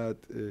working on that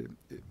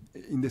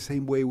in the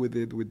same way we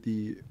did with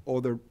the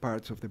other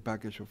parts of the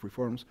package of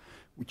reforms,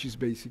 which is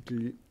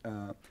basically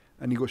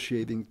a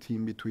negotiating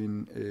team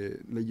between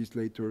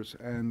legislators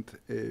and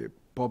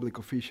public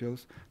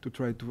officials to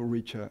try to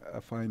reach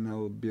a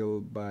final bill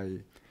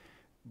by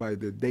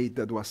the date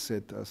that was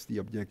set as the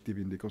objective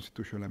in the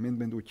constitutional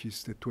amendment, which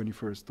is the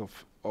 21st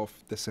of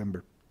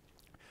December.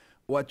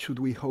 What should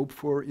we hope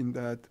for in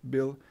that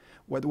bill?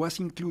 What was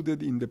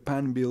included in the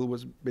PAN bill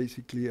was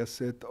basically a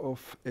set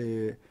of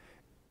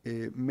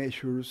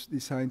measures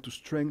designed to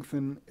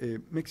strengthen.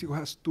 Mexico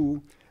has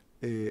two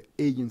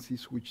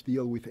agencies which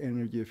deal with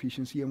energy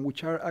efficiency and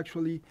which are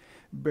actually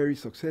very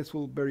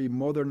successful, very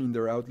modern in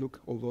their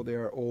outlook, although they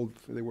are old.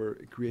 They were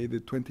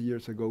created 20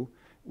 years ago,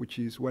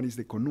 one is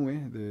the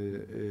CONUE,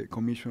 the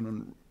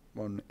Commission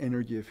on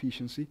Energy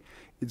Efficiency.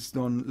 It's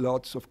done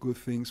lots of good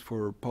things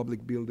for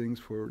public buildings,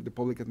 for the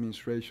public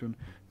administration,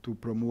 to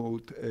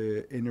promote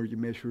energy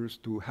measures,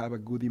 to have a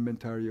good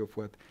inventory of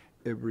what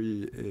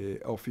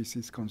every office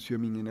is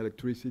consuming in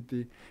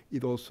electricity.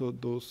 It also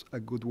does a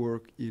good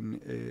work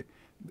in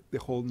the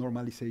whole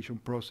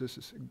normalization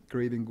process,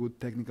 creating good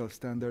technical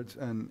standards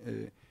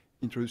and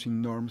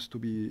introducing norms to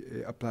be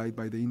applied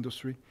by the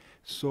industry.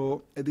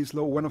 So this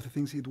law, one of the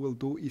things it will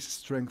do is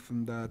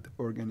strengthen that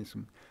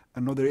organism.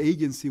 Another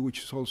agency which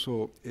is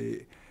also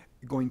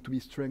going to be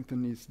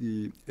strengthened is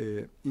the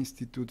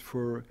Institute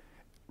for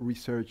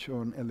Research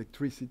on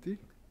Electricity,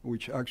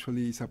 which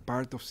actually is a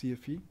part of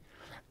CFE.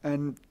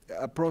 And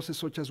a process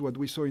such as what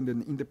we saw in the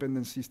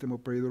independent system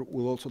operator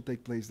will also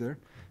take place there.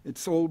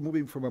 It's all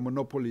moving from a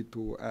monopoly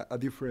to a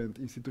different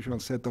institutional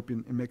setup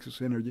in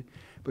Mexico's energy.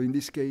 But in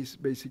this case,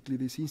 basically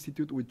this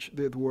institute, which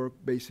did work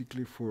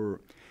basically for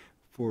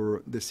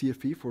the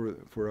CFE,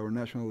 for our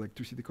national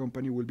electricity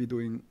company, will be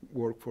doing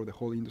work for the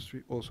whole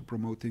industry, also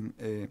promoting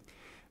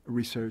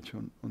research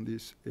on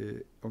these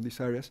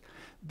areas.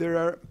 There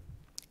are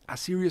a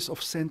series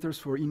of centers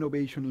for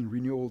innovation in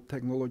renewable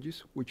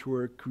technologies, which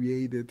were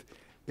created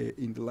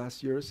in the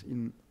last years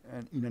in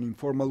an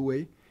informal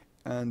way,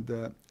 and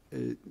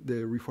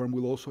the reform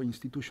will also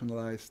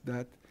institutionalize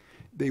that.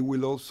 They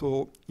will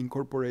also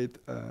incorporate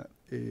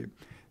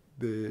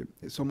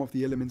some of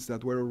the elements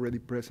that were already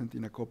present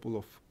in a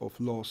couple of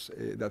laws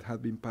that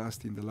had been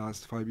passed in the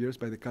last 5 years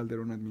by the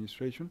Calderon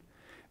administration.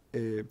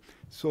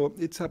 So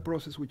it's a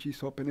process which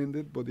is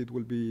open-ended, but it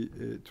will be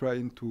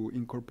trying to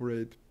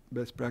incorporate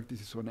best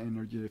practices on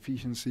energy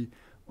efficiency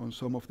on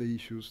some of the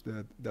issues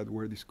that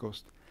were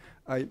discussed.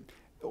 I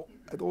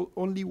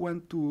only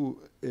want to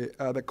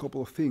add a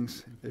couple of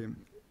things,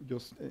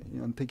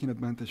 and taking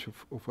advantage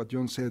of what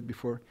John said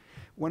before.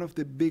 One of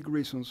the big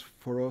reasons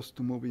for us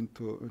to move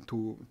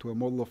into a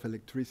model of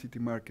electricity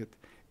market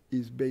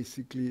is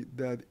basically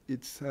that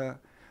it's a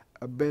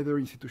better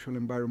institutional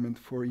environment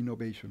for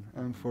innovation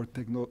and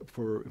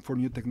for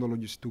new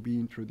technologies to be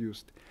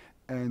introduced.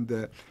 And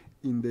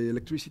in the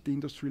electricity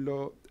industry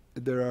law,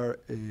 there are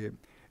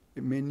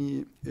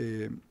many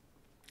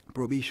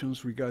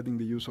provisions regarding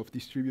the use of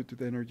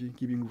distributed energy,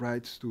 giving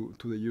rights to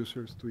the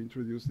users to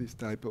introduce this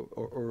type of,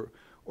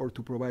 or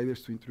to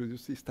providers to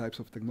introduce these types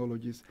of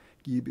technologies,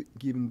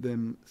 giving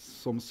them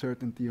some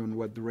certainty on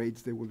what the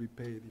rates they will be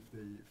paid if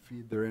they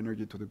feed their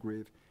energy to the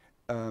grid.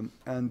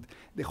 And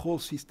the whole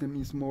system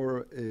is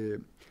more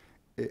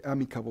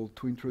amicable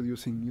to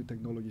introducing new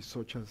technologies,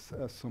 such as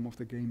some of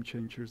the game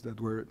changers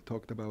that were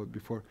talked about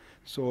before.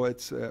 So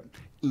it's,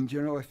 in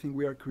general, I think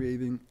we are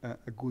creating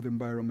a good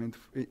environment,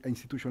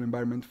 institutional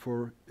environment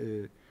for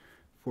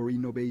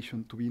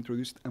innovation to be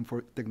introduced and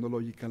for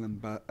technological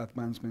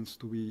advancements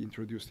to be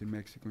introduced in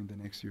Mexico in the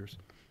next years.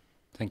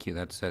 Thank you.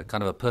 That's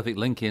kind of a perfect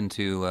link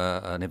into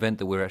an event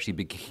that we're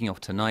actually kicking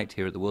off tonight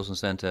here at the Wilson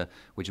Center,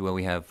 which is where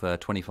we have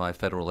 25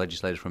 federal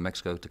legislators from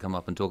Mexico to come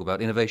up and talk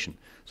about innovation.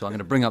 So I'm going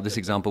to bring up this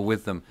example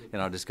with them in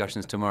our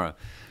discussions tomorrow.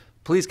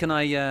 Please, can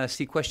I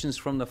see questions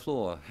from the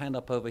floor? Hand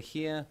up over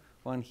here,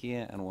 one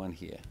here, and one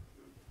here.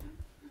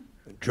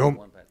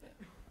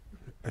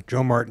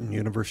 Joe Martin,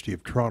 University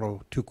of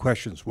Toronto. 2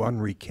 questions. One,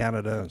 re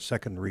Canada, and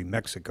second, re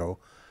Mexico.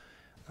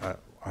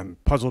 I'm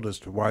puzzled as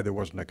to why there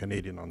wasn't a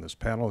Canadian on this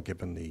panel,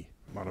 given the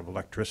amount of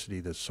electricity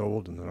that's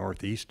sold in the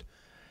Northeast.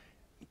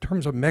 In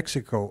terms of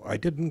Mexico, I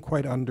didn't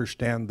quite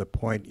understand the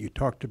point. You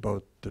talked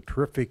about the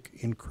terrific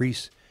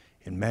increase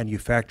in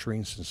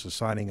manufacturing since the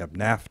signing of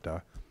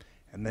NAFTA,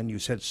 and then you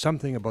said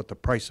something about the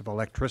price of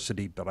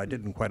electricity, but I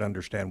didn't quite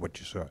understand what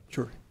you said.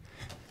 Sure.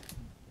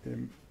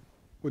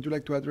 Would you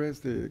like to address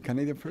the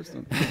Canadian first?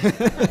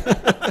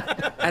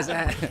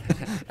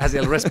 as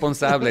el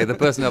responsable, the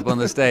person up on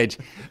the stage.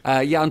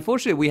 Yeah,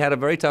 unfortunately, we had a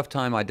very tough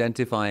time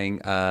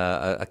identifying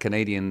a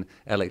Canadian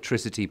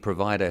electricity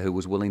provider who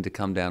was willing to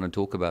come down and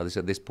talk about this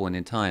at this point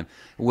in time.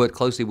 We worked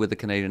closely with the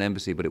Canadian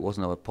Embassy, but it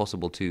wasn't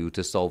possible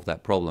to solve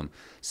that problem.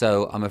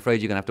 So I'm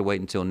afraid you're going to have to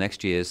wait until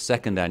next year's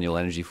second annual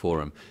Energy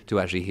Forum to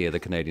actually hear the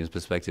Canadians'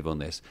 perspective on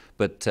this.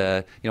 But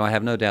I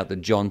have no doubt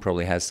that John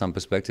probably has some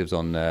perspectives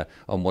on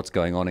what's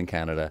going on in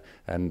Canada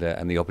and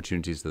the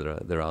opportunities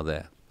that there are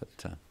there.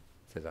 But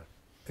Cesar.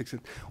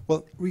 Excellent.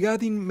 Well,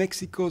 regarding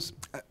Mexico's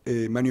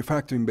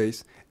manufacturing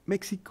base,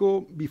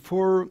 Mexico,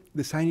 before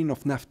the signing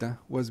of NAFTA,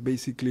 was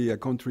basically a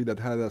country that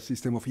had a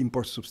system of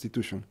import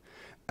substitution,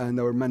 and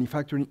our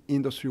manufacturing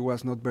industry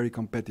was not very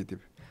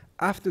competitive.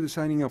 After the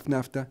signing of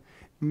NAFTA,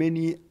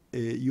 many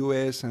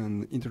U.S.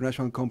 and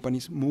international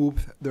companies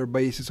moved their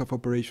bases of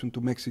operation to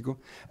Mexico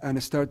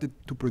and started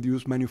to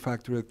produce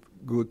manufactured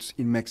goods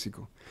in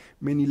Mexico.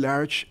 Many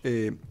large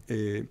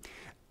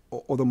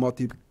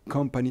automotive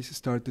companies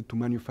started to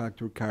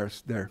manufacture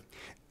cars there.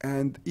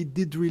 And it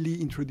did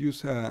really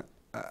introduce a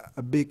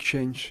big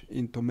change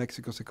into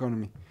Mexico's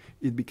economy.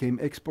 It became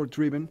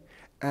export-driven,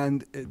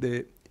 and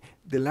the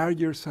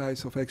larger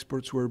size of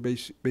exports were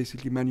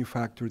basically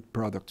manufactured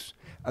products.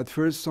 At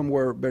first, some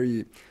were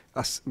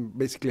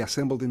basically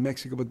assembled in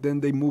Mexico, but then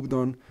they moved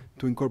on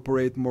to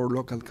incorporate more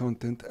local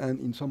content. And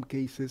in some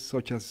cases,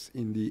 such as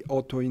in the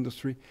auto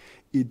industry,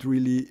 it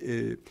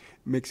really,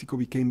 Mexico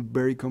became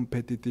very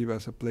competitive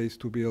as a place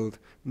to build,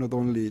 not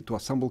only to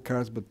assemble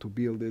cars, but to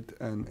build it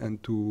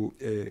and to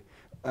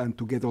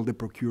get all the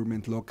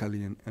procurement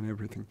locally and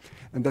everything.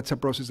 And that's a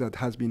process that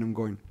has been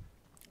ongoing.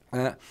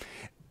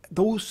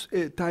 Those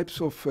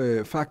types of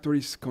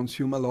factories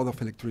consume a lot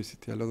of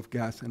electricity, a lot of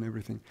gas and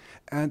everything.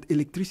 And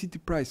electricity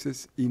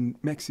prices in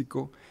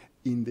Mexico,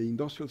 in the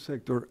industrial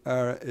sector,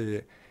 are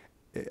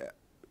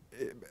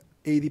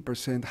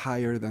 80%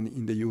 higher than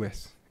in the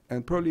US.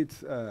 And probably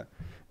it's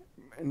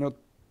not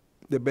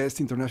the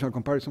best international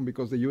comparison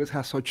because the US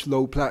has such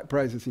low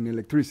prices in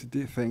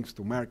electricity thanks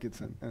to markets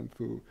and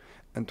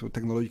to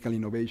technological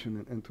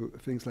innovation and to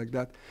things like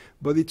that.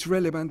 But it's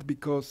relevant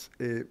because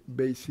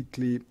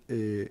basically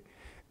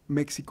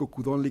Mexico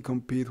could only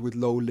compete with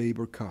low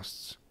labor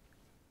costs.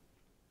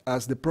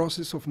 As the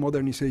process of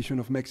modernization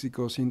of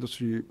Mexico's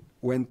industry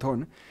went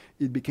on,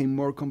 it became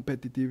more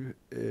competitive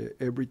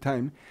every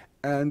time,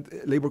 and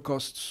labor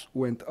costs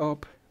went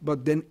up,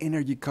 but then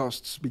energy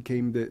costs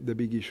became the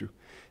big issue.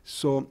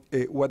 So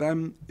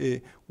one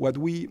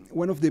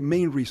of the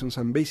main reasons,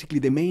 and basically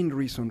the main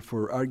reason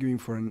for arguing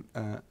for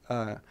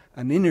an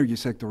energy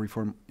sector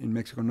reform in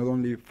Mexico, not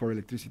only for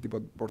electricity,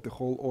 but for the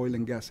whole oil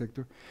and gas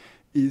sector,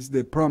 is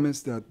the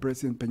promise that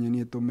President Peña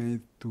Nieto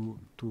made to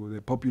the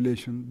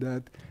population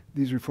that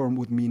this reform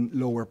would mean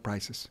lower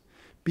prices.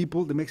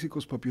 The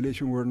Mexico's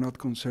population were not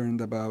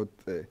concerned about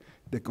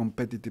the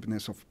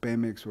competitiveness of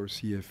Pemex or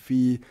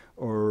CFE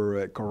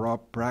or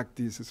corrupt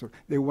practices.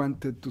 They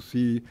wanted to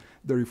see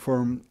the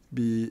reform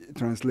be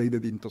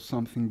translated into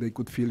something they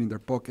could feel in their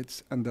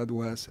pockets, and that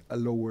was a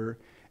lower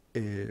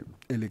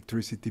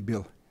electricity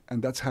bill.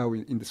 And that's how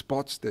in the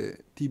spots, the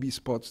TV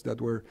spots that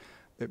were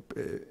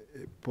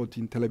put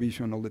in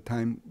television all the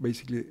time,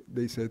 basically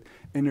they said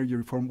energy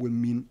reform will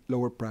mean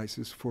lower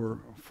prices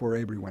for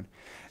everyone.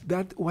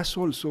 That was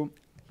also,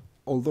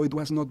 although it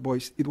was not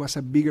voiced, it was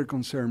a bigger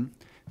concern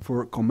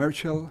for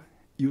commercial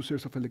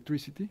users of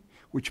electricity,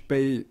 which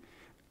pay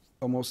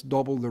almost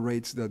double the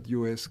rates that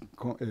U.S.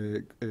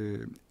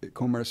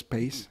 commerce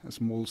pays. A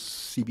small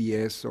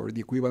CVS or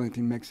the equivalent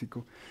in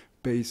Mexico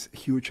pays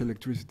huge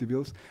electricity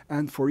bills,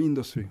 and for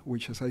industry,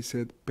 which, as I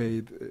said,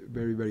 paid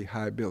very, very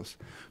high bills.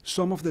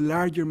 Some of the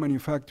larger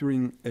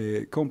manufacturing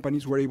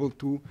companies were able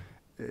to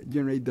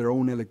generate their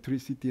own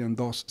electricity and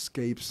thus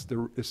escape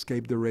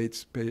the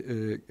rates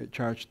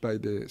charged by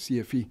the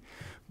CFE.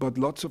 But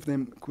lots of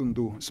them couldn't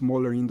do,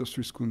 smaller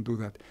industries couldn't do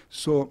that.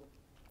 So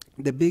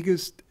the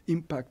biggest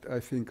impact, I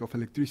think, of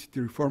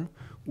electricity reform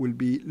will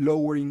be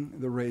lowering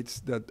the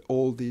rates that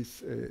all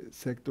these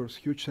sectors,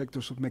 huge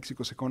sectors of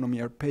Mexico's economy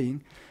are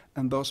paying,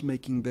 and thus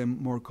making them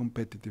more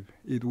competitive.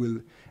 It will,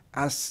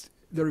 as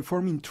the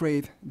reform in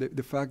trade,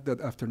 the fact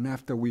that after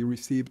NAFTA we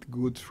received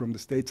goods from the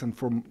States and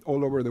from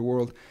all over the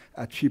world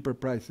at cheaper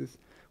prices,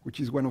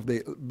 which is one of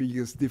the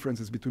biggest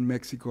differences between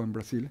Mexico and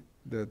Brazil,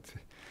 that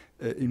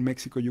in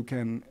Mexico you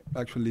can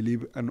actually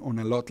live on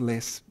a lot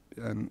less,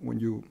 and when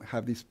you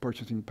have this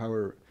purchasing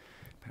power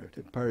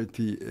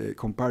parity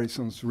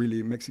comparisons,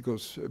 really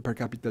Mexico's per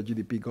capita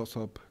GDP goes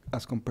up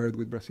as compared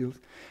with Brazil's.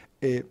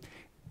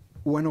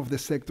 One of the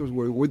sectors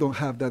where we don't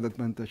have that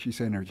advantage is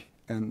energy.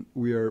 And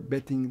we are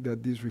betting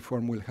that this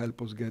reform will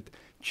help us get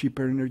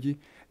cheaper energy,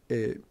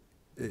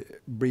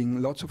 bring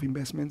lots of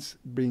investments,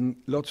 bring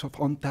lots of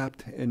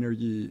untapped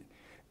energy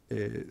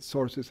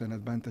sources and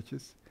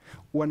advantages.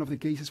 One of the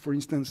cases, for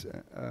instance,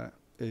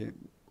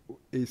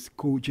 is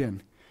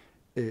cogen.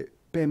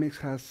 Pemex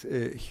has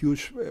a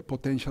huge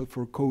potential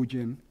for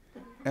cogen,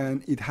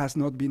 and it has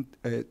not been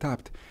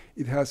tapped.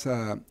 It has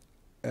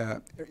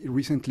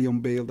recently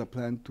unveiled a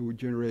plan to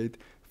generate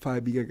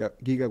 5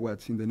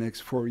 gigawatts in the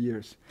next 4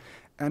 years.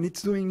 And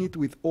it's doing it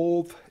with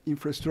old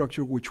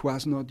infrastructure which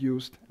was not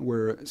used,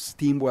 where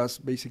steam was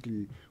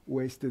basically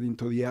wasted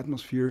into the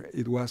atmosphere.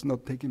 It was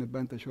not taken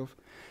advantage of.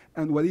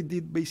 And what it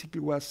did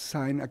basically was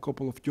sign a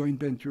couple of joint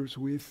ventures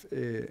with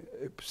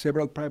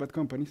several private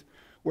companies,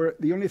 where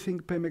the only thing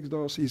Pemex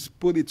does is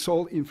put its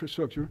old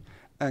infrastructure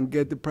and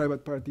get the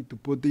private party to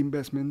put the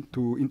investment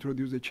to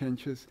introduce the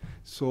changes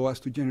so as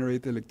to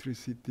generate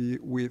electricity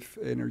with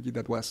energy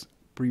that was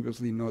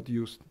previously not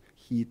used,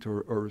 heat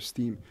or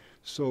steam.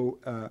 So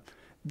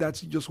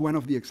that's just one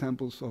of the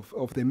examples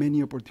of the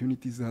many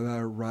opportunities that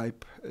are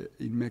ripe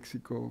in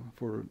Mexico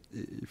for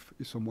if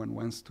someone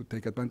wants to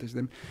take advantage of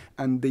them.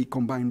 And they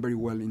combine very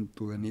well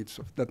into the needs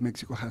that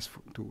Mexico has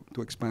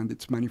to expand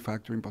its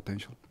manufacturing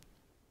potential.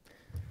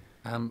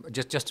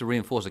 Just to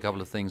reinforce a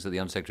couple of things that the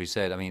Undersecretary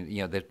said, I mean,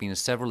 there's been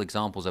several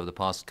examples over the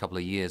past couple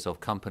of years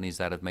of companies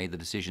that have made the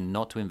decision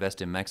not to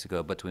invest in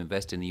Mexico, but to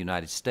invest in the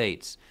United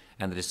States,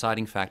 and the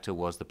deciding factor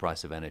was the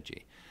price of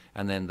energy.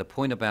 And then the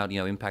point about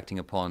impacting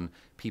upon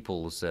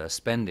people's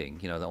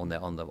spending,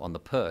 on the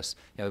purse,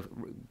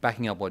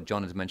 backing up what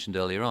John has mentioned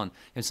earlier on.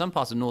 In some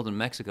parts of northern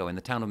Mexico, in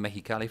the town of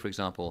Mexicali, for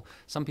example,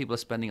 some people are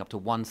spending up to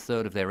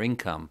 1/3 of their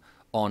income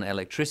on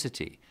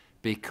electricity,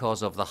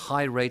 because of the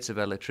high rates of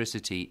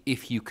electricity.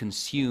 If you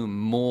consume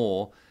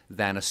more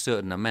than a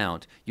certain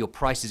amount, your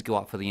prices go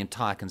up for the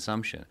entire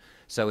consumption.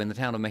 So in the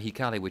town of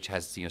Mexicali, which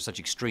has such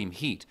extreme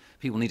heat,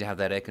 people need to have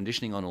that air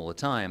conditioning on all the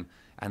time,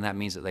 and that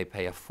means that they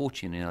pay a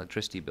fortune in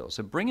electricity bills.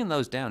 So bringing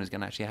those down is going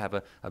to actually have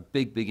a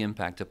big, big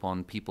impact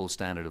upon people's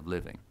standard of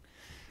living.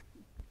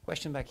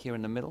 Question back here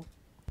in the middle.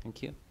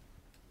 Thank you.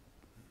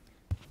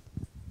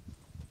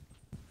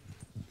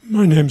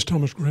 My name's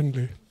Thomas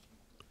Grindley.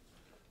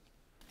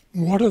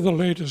 What are the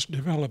latest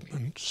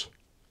developments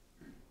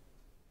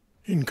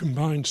in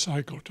combined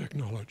cycle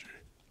technology?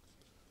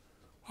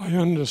 I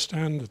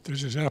understand that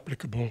this is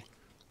applicable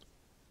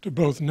to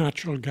both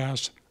natural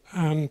gas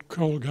and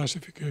coal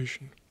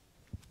gasification.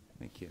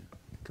 Thank you.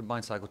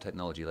 Combined cycle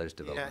technology, latest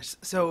developments.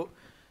 Yes.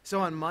 So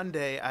on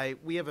Monday,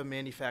 we have a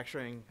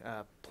manufacturing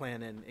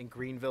plant in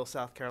Greenville,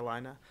 South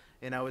Carolina,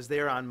 and I was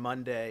there on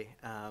Monday,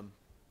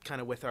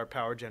 kind of with our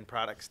PowerGen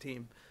products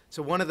team.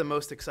 So one of the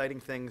most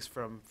exciting things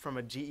from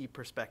a GE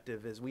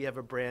perspective is we have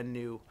a brand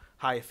new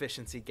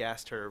high-efficiency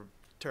gas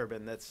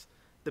turbine that's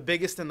the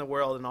biggest in the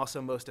world and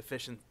also most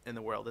efficient in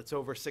the world. It's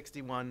over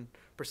 61%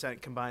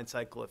 combined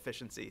cycle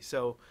efficiency.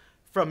 So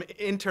from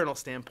internal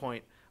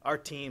standpoint, our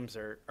teams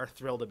are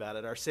thrilled about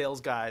it. Our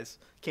sales guys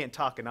can't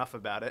talk enough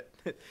about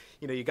it.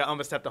 You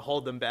almost have to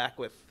hold them back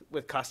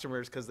with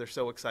customers because they're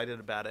so excited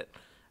about it.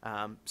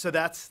 So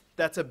that's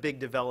a big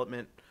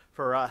development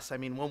for us. I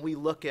mean, when we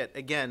look at,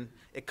 again,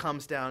 it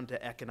comes down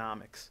to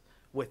economics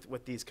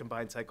with these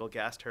combined cycle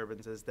gas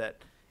turbines, is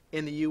that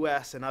in the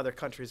U.S. and other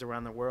countries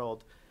around the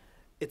world,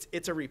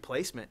 it's a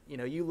replacement.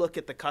 You look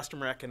at the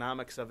customer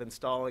economics of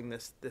installing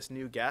this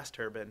new gas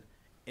turbine,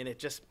 and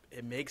it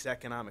makes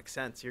economic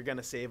sense. You're going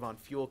to save on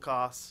fuel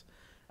costs.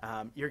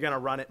 You're going to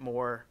run it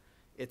more.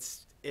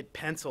 It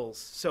pencils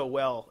so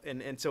well,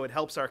 and so it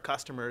helps our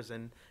customers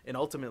and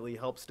ultimately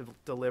helps to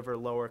deliver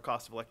lower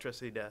cost of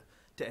electricity to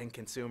end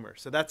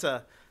consumers. So that's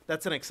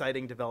an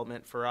exciting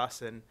development for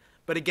us.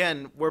 But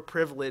again, we're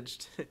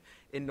privileged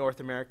in North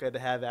America to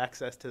have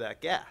access to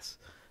that gas.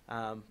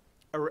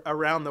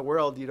 Around the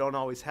world, you don't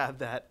always have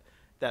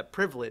that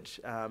privilege.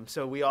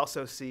 So we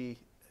also see,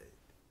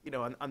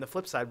 on the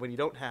flip side, when you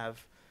don't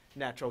have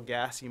natural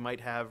gas, you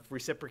might have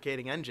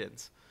reciprocating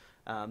engines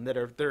that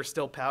are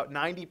still powered.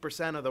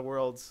 90% of the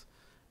world's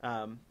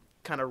kind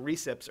of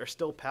recips are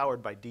still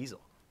powered by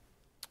diesel,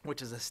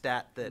 which is a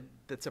stat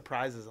that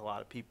surprises a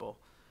lot of people.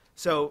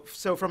 So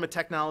from a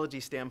technology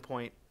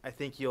standpoint, I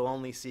think you'll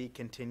only see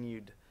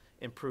continued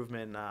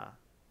improvement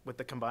with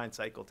the combined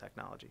cycle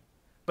technology.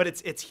 But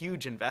it's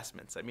huge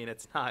investments. I mean,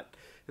 it's not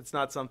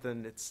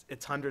something.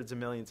 It's hundreds of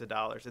millions of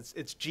dollars.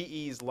 It's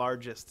GE's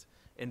largest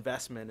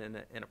investment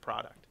in a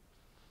product.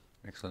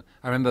 Excellent.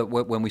 I remember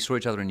when we saw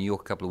each other in New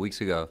York a couple of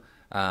weeks ago,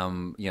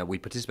 we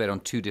participated on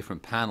 2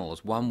 different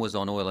panels. One was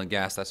on oil and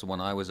gas, that's the one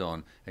I was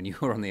on, and you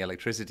were on the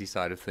electricity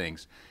side of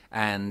things.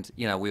 And,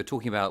 we were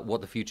talking about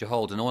what the future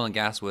holds, and oil and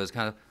gas was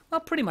kind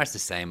of, pretty much the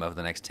same over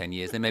the next 10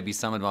 years. There may be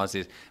some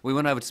advances. We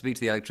went over to speak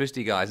to the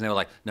electricity guys, and they were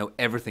like, no,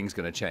 everything's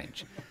going to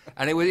change.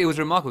 And it was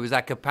remarkable. It was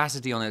that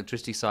capacity on the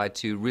electricity side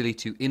to really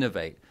to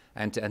innovate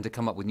and to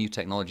come up with new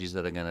technologies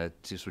that are going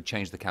to sort of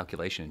change the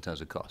calculation in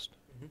terms of cost.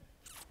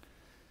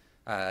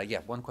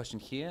 One question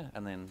here,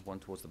 and then one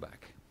towards the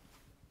back.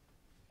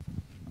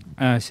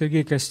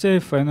 Sergey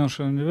Kostev,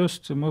 Financial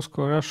University,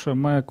 Moscow, Russia.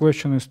 My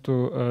question is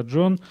to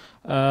John.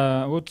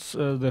 What's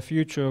the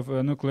future of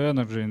nuclear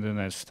energy in the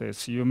United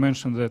States? You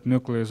mentioned that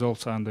nuclear is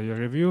also under your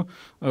review.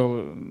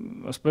 Well,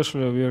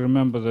 especially we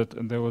remember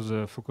that there was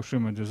a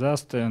Fukushima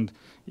disaster, and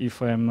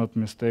if I am not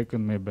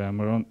mistaken, maybe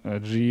I'm wrong,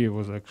 GE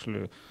was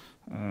actually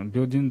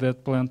building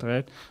that plant,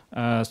 right?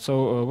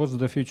 So what's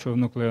the future of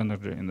nuclear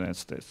energy in the United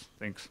States?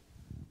 Thanks.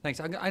 Thanks.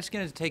 I'm just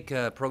going to take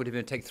prerogative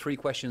and take three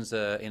questions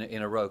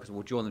in a row because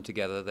we'll join them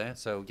together there.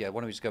 So yeah,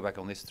 why don't we just go back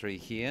on this three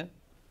here?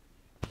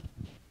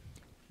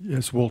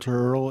 Yes, Walter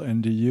Earl,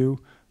 NDU.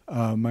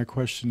 My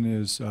question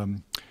is,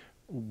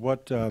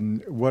 what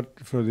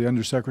for the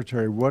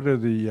Undersecretary, what are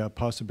the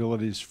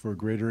possibilities for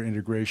greater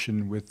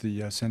integration with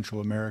the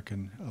Central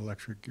American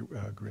electric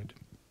grid?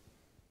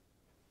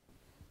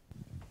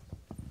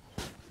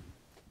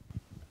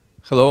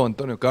 Hello,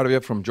 Antonio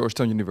Carvia from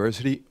Georgetown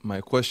University.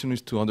 My question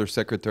is to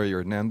Undersecretary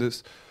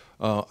Hernandez.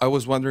 I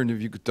was wondering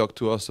if you could talk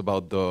to us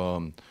about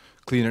the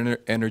clean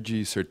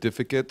energy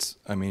certificates.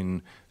 I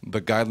mean, the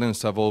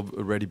guidelines have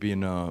already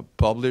been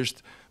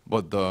published,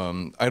 but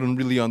I don't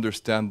really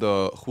understand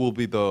who will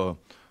be the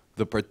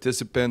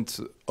participants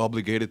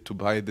obligated to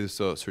buy these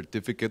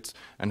certificates,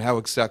 and how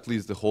exactly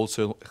is the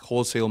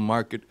wholesale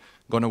market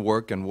going to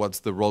work, and what's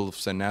the role of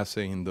SENACE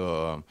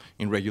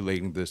in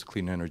regulating these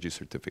clean energy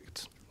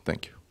certificates?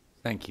 Thank you.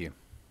 Thank you.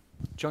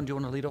 John, do you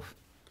want to lead off?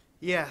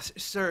 Yes,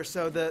 sir.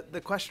 So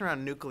the question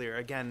around nuclear,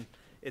 again,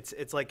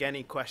 it's like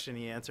any question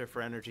you answer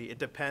for energy. It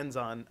depends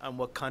on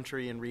what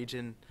country and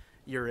region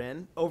you're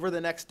in. Over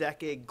the next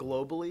decade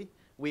globally,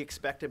 we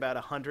expect about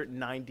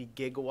 190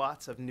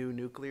 gigawatts of new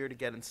nuclear to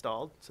get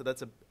installed. So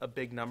that's a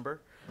big number.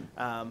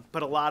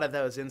 But a lot of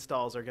those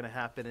installs are going to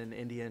happen in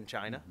India and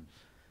China.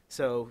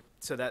 So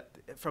that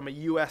from a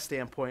U.S.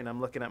 standpoint,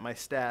 I'm looking at my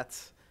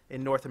stats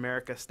in North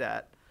America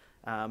stat.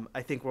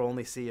 I think we'll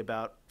only see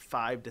about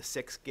 5 to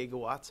 6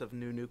 gigawatts of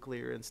new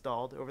nuclear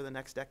installed over the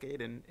next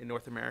decade in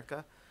North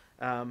America.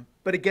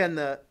 But again,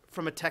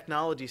 from a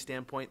technology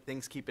standpoint,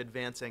 things keep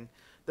advancing.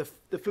 The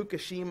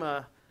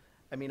Fukushima,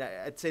 I mean,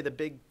 I'd say the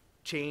big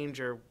change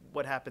or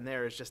what happened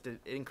there is just to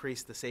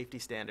increase the safety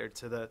standard.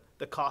 So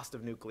the cost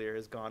of nuclear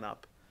has gone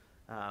up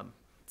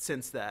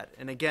since that.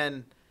 And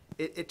again,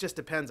 it just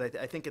depends. I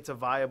think it's a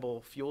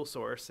viable fuel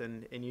source,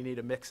 and you need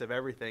a mix of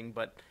everything,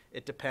 but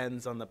it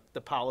depends on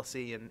the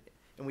policy, and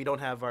we don't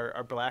have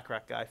our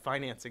BlackRock guy.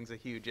 Financing's a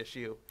huge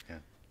issue,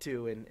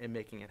 too, in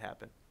making it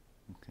happen.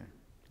 Okay,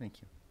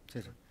 thank you.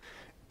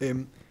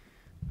 Cesar.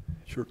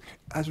 Sure.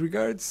 As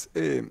regards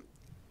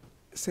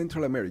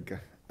Central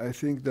America, I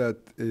think that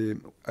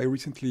I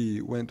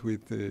recently went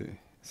with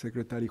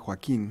Secretary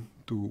Joaquin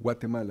to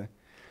Guatemala,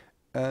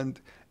 and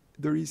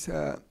there is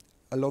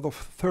a lot of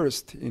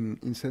thirst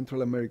in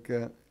Central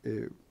America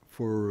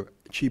for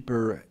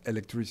cheaper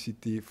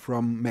electricity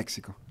from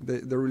Mexico.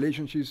 The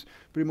relationship is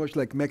pretty much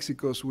like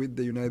Mexico's with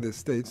the United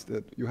States,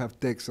 that you have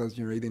Texas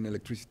generating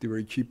electricity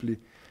very cheaply,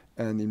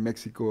 and in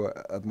Mexico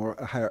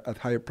at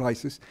higher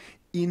prices.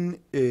 In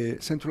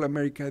Central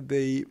America,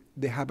 they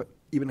have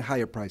even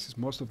higher prices.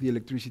 Most of the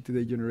electricity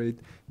they generate,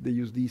 they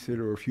use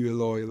diesel or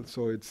fuel oil,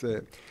 so it's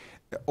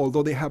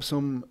although they have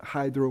some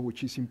hydro,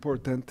 which is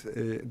important,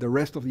 the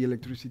rest of the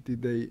electricity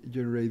they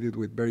generated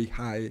with very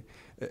high,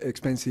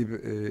 expensive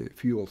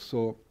fuels.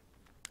 So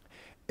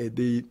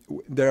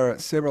there are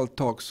several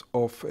talks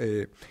of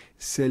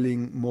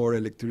selling more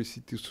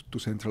electricity to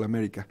Central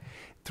America.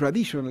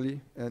 Traditionally,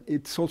 and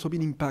it's also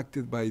been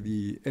impacted by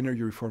the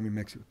energy reform in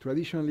Mexico.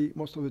 Traditionally,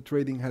 most of the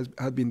trading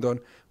had been done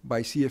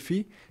by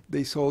CFE.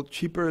 They sold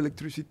cheaper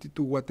electricity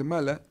to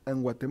Guatemala,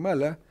 and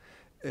Guatemala,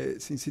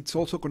 since it's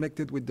also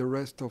connected with the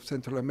rest of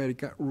Central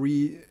America,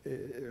 resold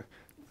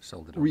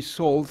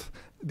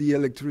the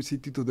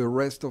electricity to the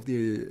rest of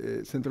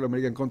the Central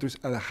American countries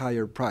at a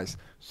higher price.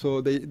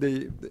 So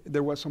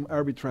there was some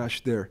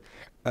arbitrage there.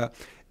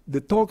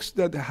 The talks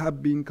that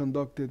have been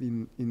conducted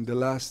in the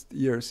last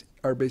years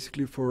are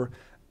basically for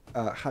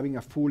having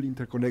a full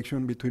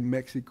interconnection between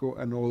Mexico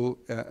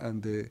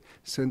and the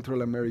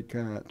Central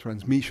America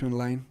transmission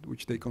line,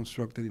 which they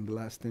constructed in the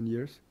last 10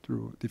 years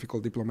through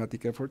difficult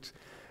diplomatic efforts.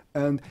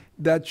 And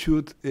that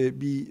should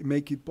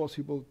make it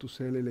possible to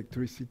sell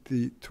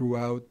electricity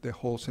throughout the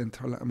whole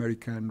Central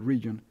American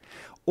region.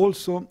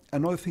 Also,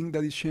 another thing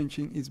that is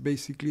changing is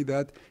basically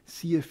that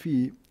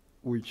CFE,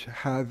 which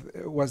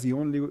was the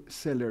only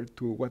seller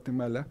to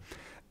Guatemala,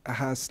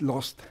 has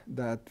lost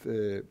that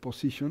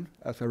position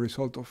as a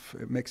result of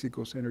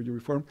Mexico's energy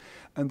reform.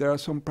 And there are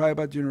some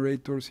private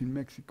generators in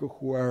Mexico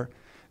who are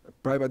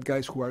private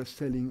guys who are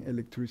selling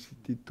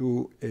electricity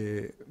to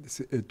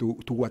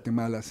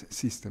Guatemala's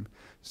system.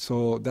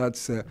 So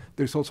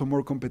there's also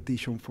more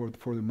competition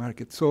for the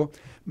market. So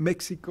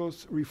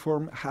Mexico's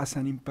reform has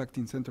an impact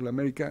in Central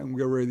America, and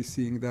we're already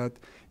seeing that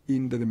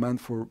in the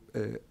demand for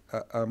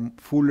a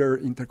fuller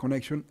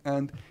interconnection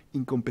and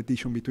in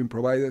competition between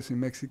providers in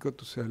Mexico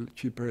to sell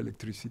cheaper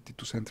electricity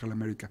to Central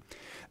America.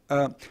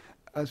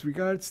 As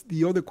regards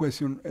the other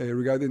question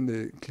regarding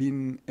the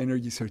clean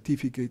energy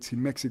certificates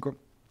in Mexico,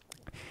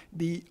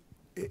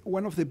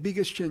 one of the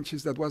biggest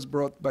changes that was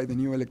brought by the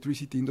new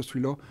electricity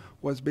industry law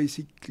was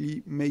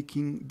basically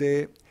making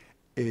the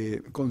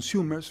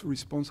consumers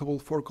responsible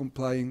for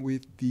complying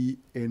with the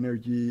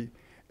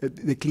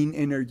clean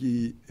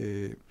energy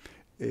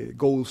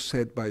goals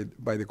set by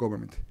the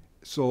government.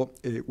 So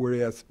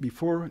whereas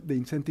before the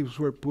incentives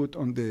were put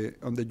on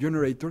the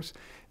generators,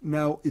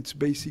 now it's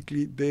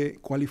basically the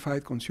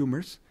qualified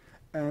consumers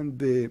and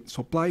the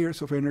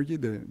suppliers of energy,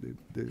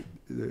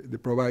 the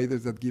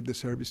providers that give the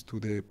service to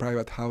the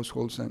private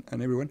households and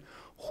everyone,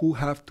 who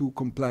have to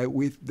comply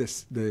with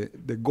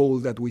the goal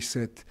that we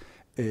set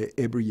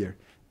every year.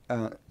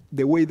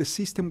 The way the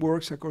system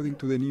works, according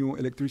to the new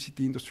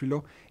electricity industry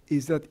law,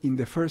 is that in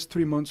the first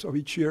 3 months of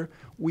each year,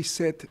 we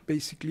set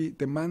basically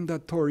the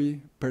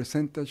mandatory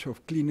percentage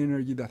of clean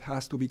energy that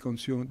has to be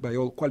consumed by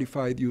all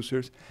qualified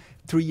users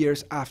 3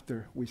 years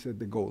after we set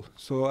the goal,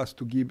 so as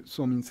to give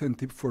some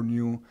incentive for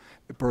new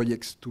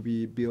projects to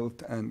be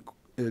built and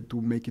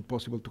to make it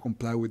possible to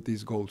comply with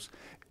these goals.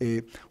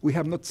 We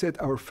have not set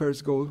our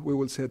first goal. We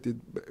will set it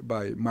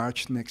by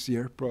March next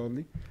year,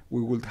 probably.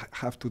 We will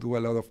have to do a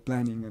lot of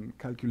planning and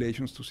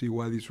calculations to see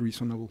what is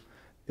reasonable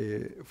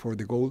for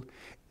the goal.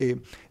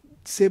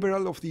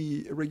 Several of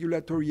the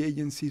regulatory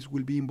agencies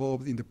will be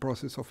involved in the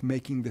process of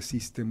making the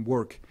system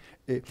work.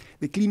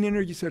 The clean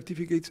energy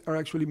certificates are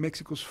actually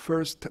Mexico's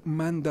first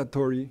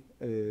mandatory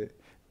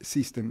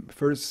system,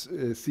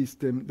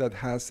 system that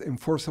has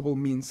enforceable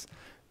means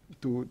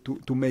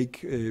to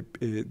make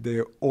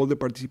all the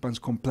participants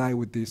comply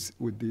with this.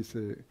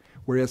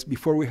 Whereas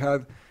before we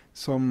had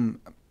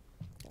some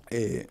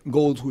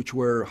goals which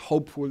were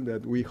hopeful,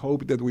 that we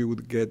hoped that we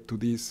would get to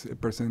this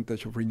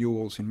percentage of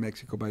renewables in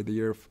Mexico by the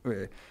year of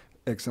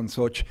X and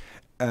such.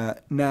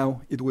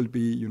 Now it will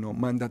be,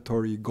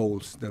 mandatory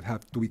goals that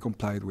have to be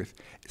complied with.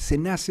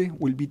 SENACE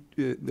will be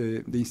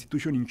the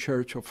institution in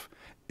charge of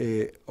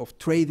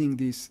trading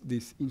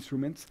these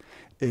instruments.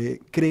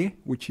 CRE,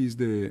 which is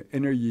the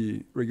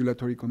Energy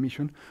Regulatory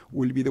Commission,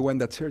 will be the one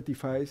that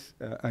certifies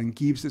and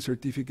gives the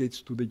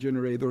certificates to the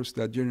generators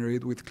that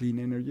generate with clean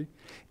energy.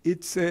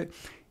 It's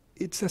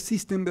a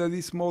system that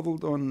is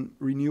modeled on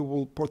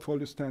renewable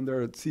portfolio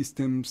standard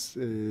systems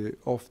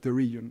of the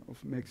region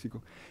of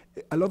Mexico.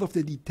 A lot of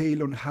the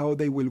detail on how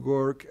they will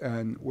work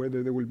and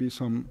whether there will be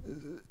some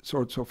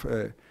sorts of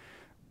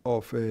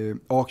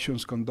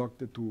auctions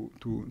conducted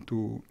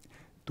to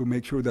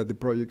make sure that the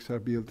projects are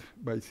built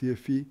by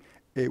CFE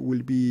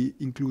will be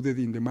included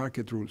in the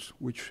market rules,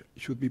 which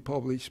should be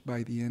published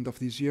by the end of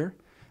this year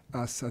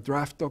as a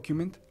draft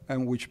document,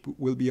 and which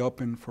will be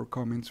open for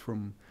comments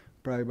from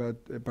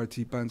private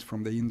participants,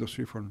 from the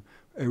industry, from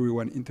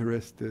everyone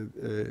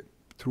interested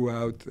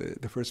throughout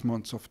the first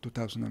months of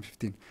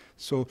 2015.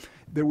 So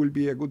there will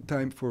be a good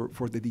time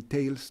for the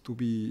details to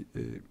be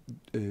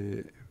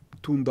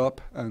tuned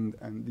up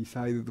and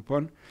decided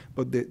upon,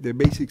 but the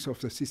basics of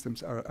the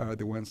systems are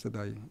the ones that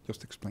I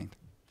just explained.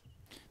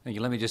 Thank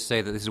you. Let me just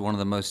say that this is one of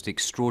the most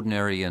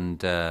extraordinary and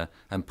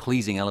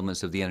pleasing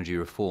elements of the energy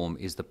reform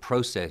is the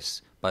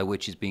process by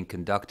which it's being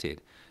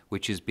conducted,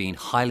 which has been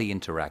highly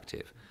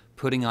interactive,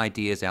 putting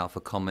ideas out for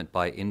comment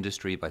by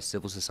industry, by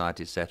civil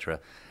society, etc.,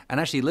 and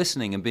actually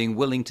listening and being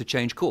willing to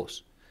change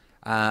course.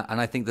 And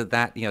I think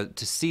that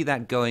to see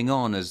that going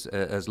on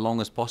as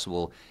long as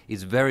possible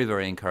is very,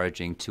 very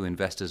encouraging to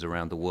investors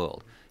around the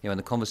world. In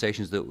the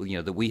conversations that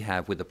that we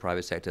have with the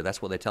private sector,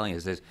 that's what they're telling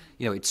us. Is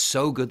it's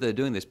so good they're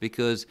doing this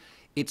because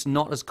it's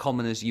not as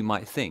common as you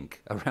might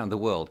think around the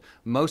world.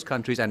 Most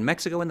countries, and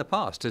Mexico in the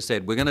past, has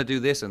said we're going to do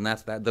this and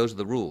those are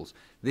the rules.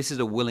 This is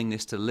a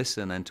willingness to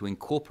listen and to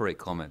incorporate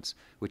comments,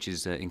 which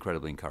is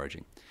incredibly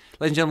encouraging.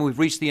 Ladies and gentlemen, we've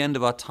reached the end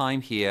of our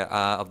time here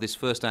of this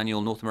first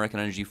annual North American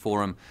Energy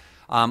Forum.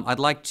 I'd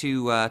like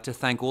to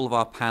thank all of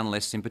our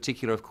panelists, in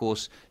particular, of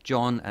course,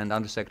 John and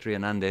Undersecretary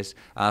Hernandez,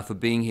 for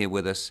being here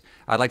with us.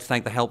 I'd like to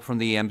thank the help from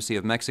the Embassy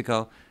of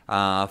Mexico,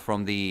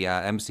 from the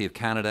Embassy of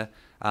Canada,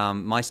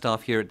 my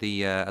staff here at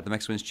the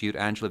Mexico Institute,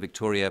 Angela,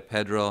 Victoria,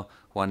 Pedro,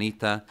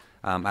 Juanita,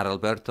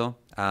 Adalberto,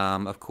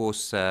 of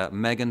course,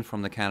 Megan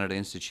from the Canada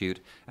Institute,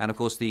 and of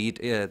course the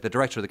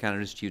director of the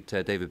Canada Institute,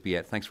 David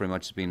Biet. Thanks very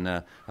much. It's been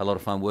a lot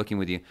of fun working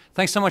with you.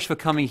 Thanks so much for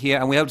coming here,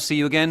 and we hope to see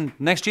you again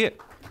next year.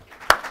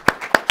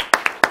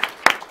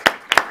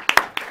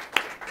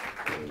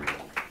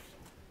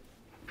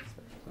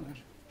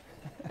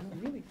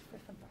 Really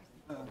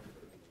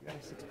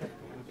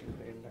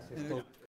fantastic.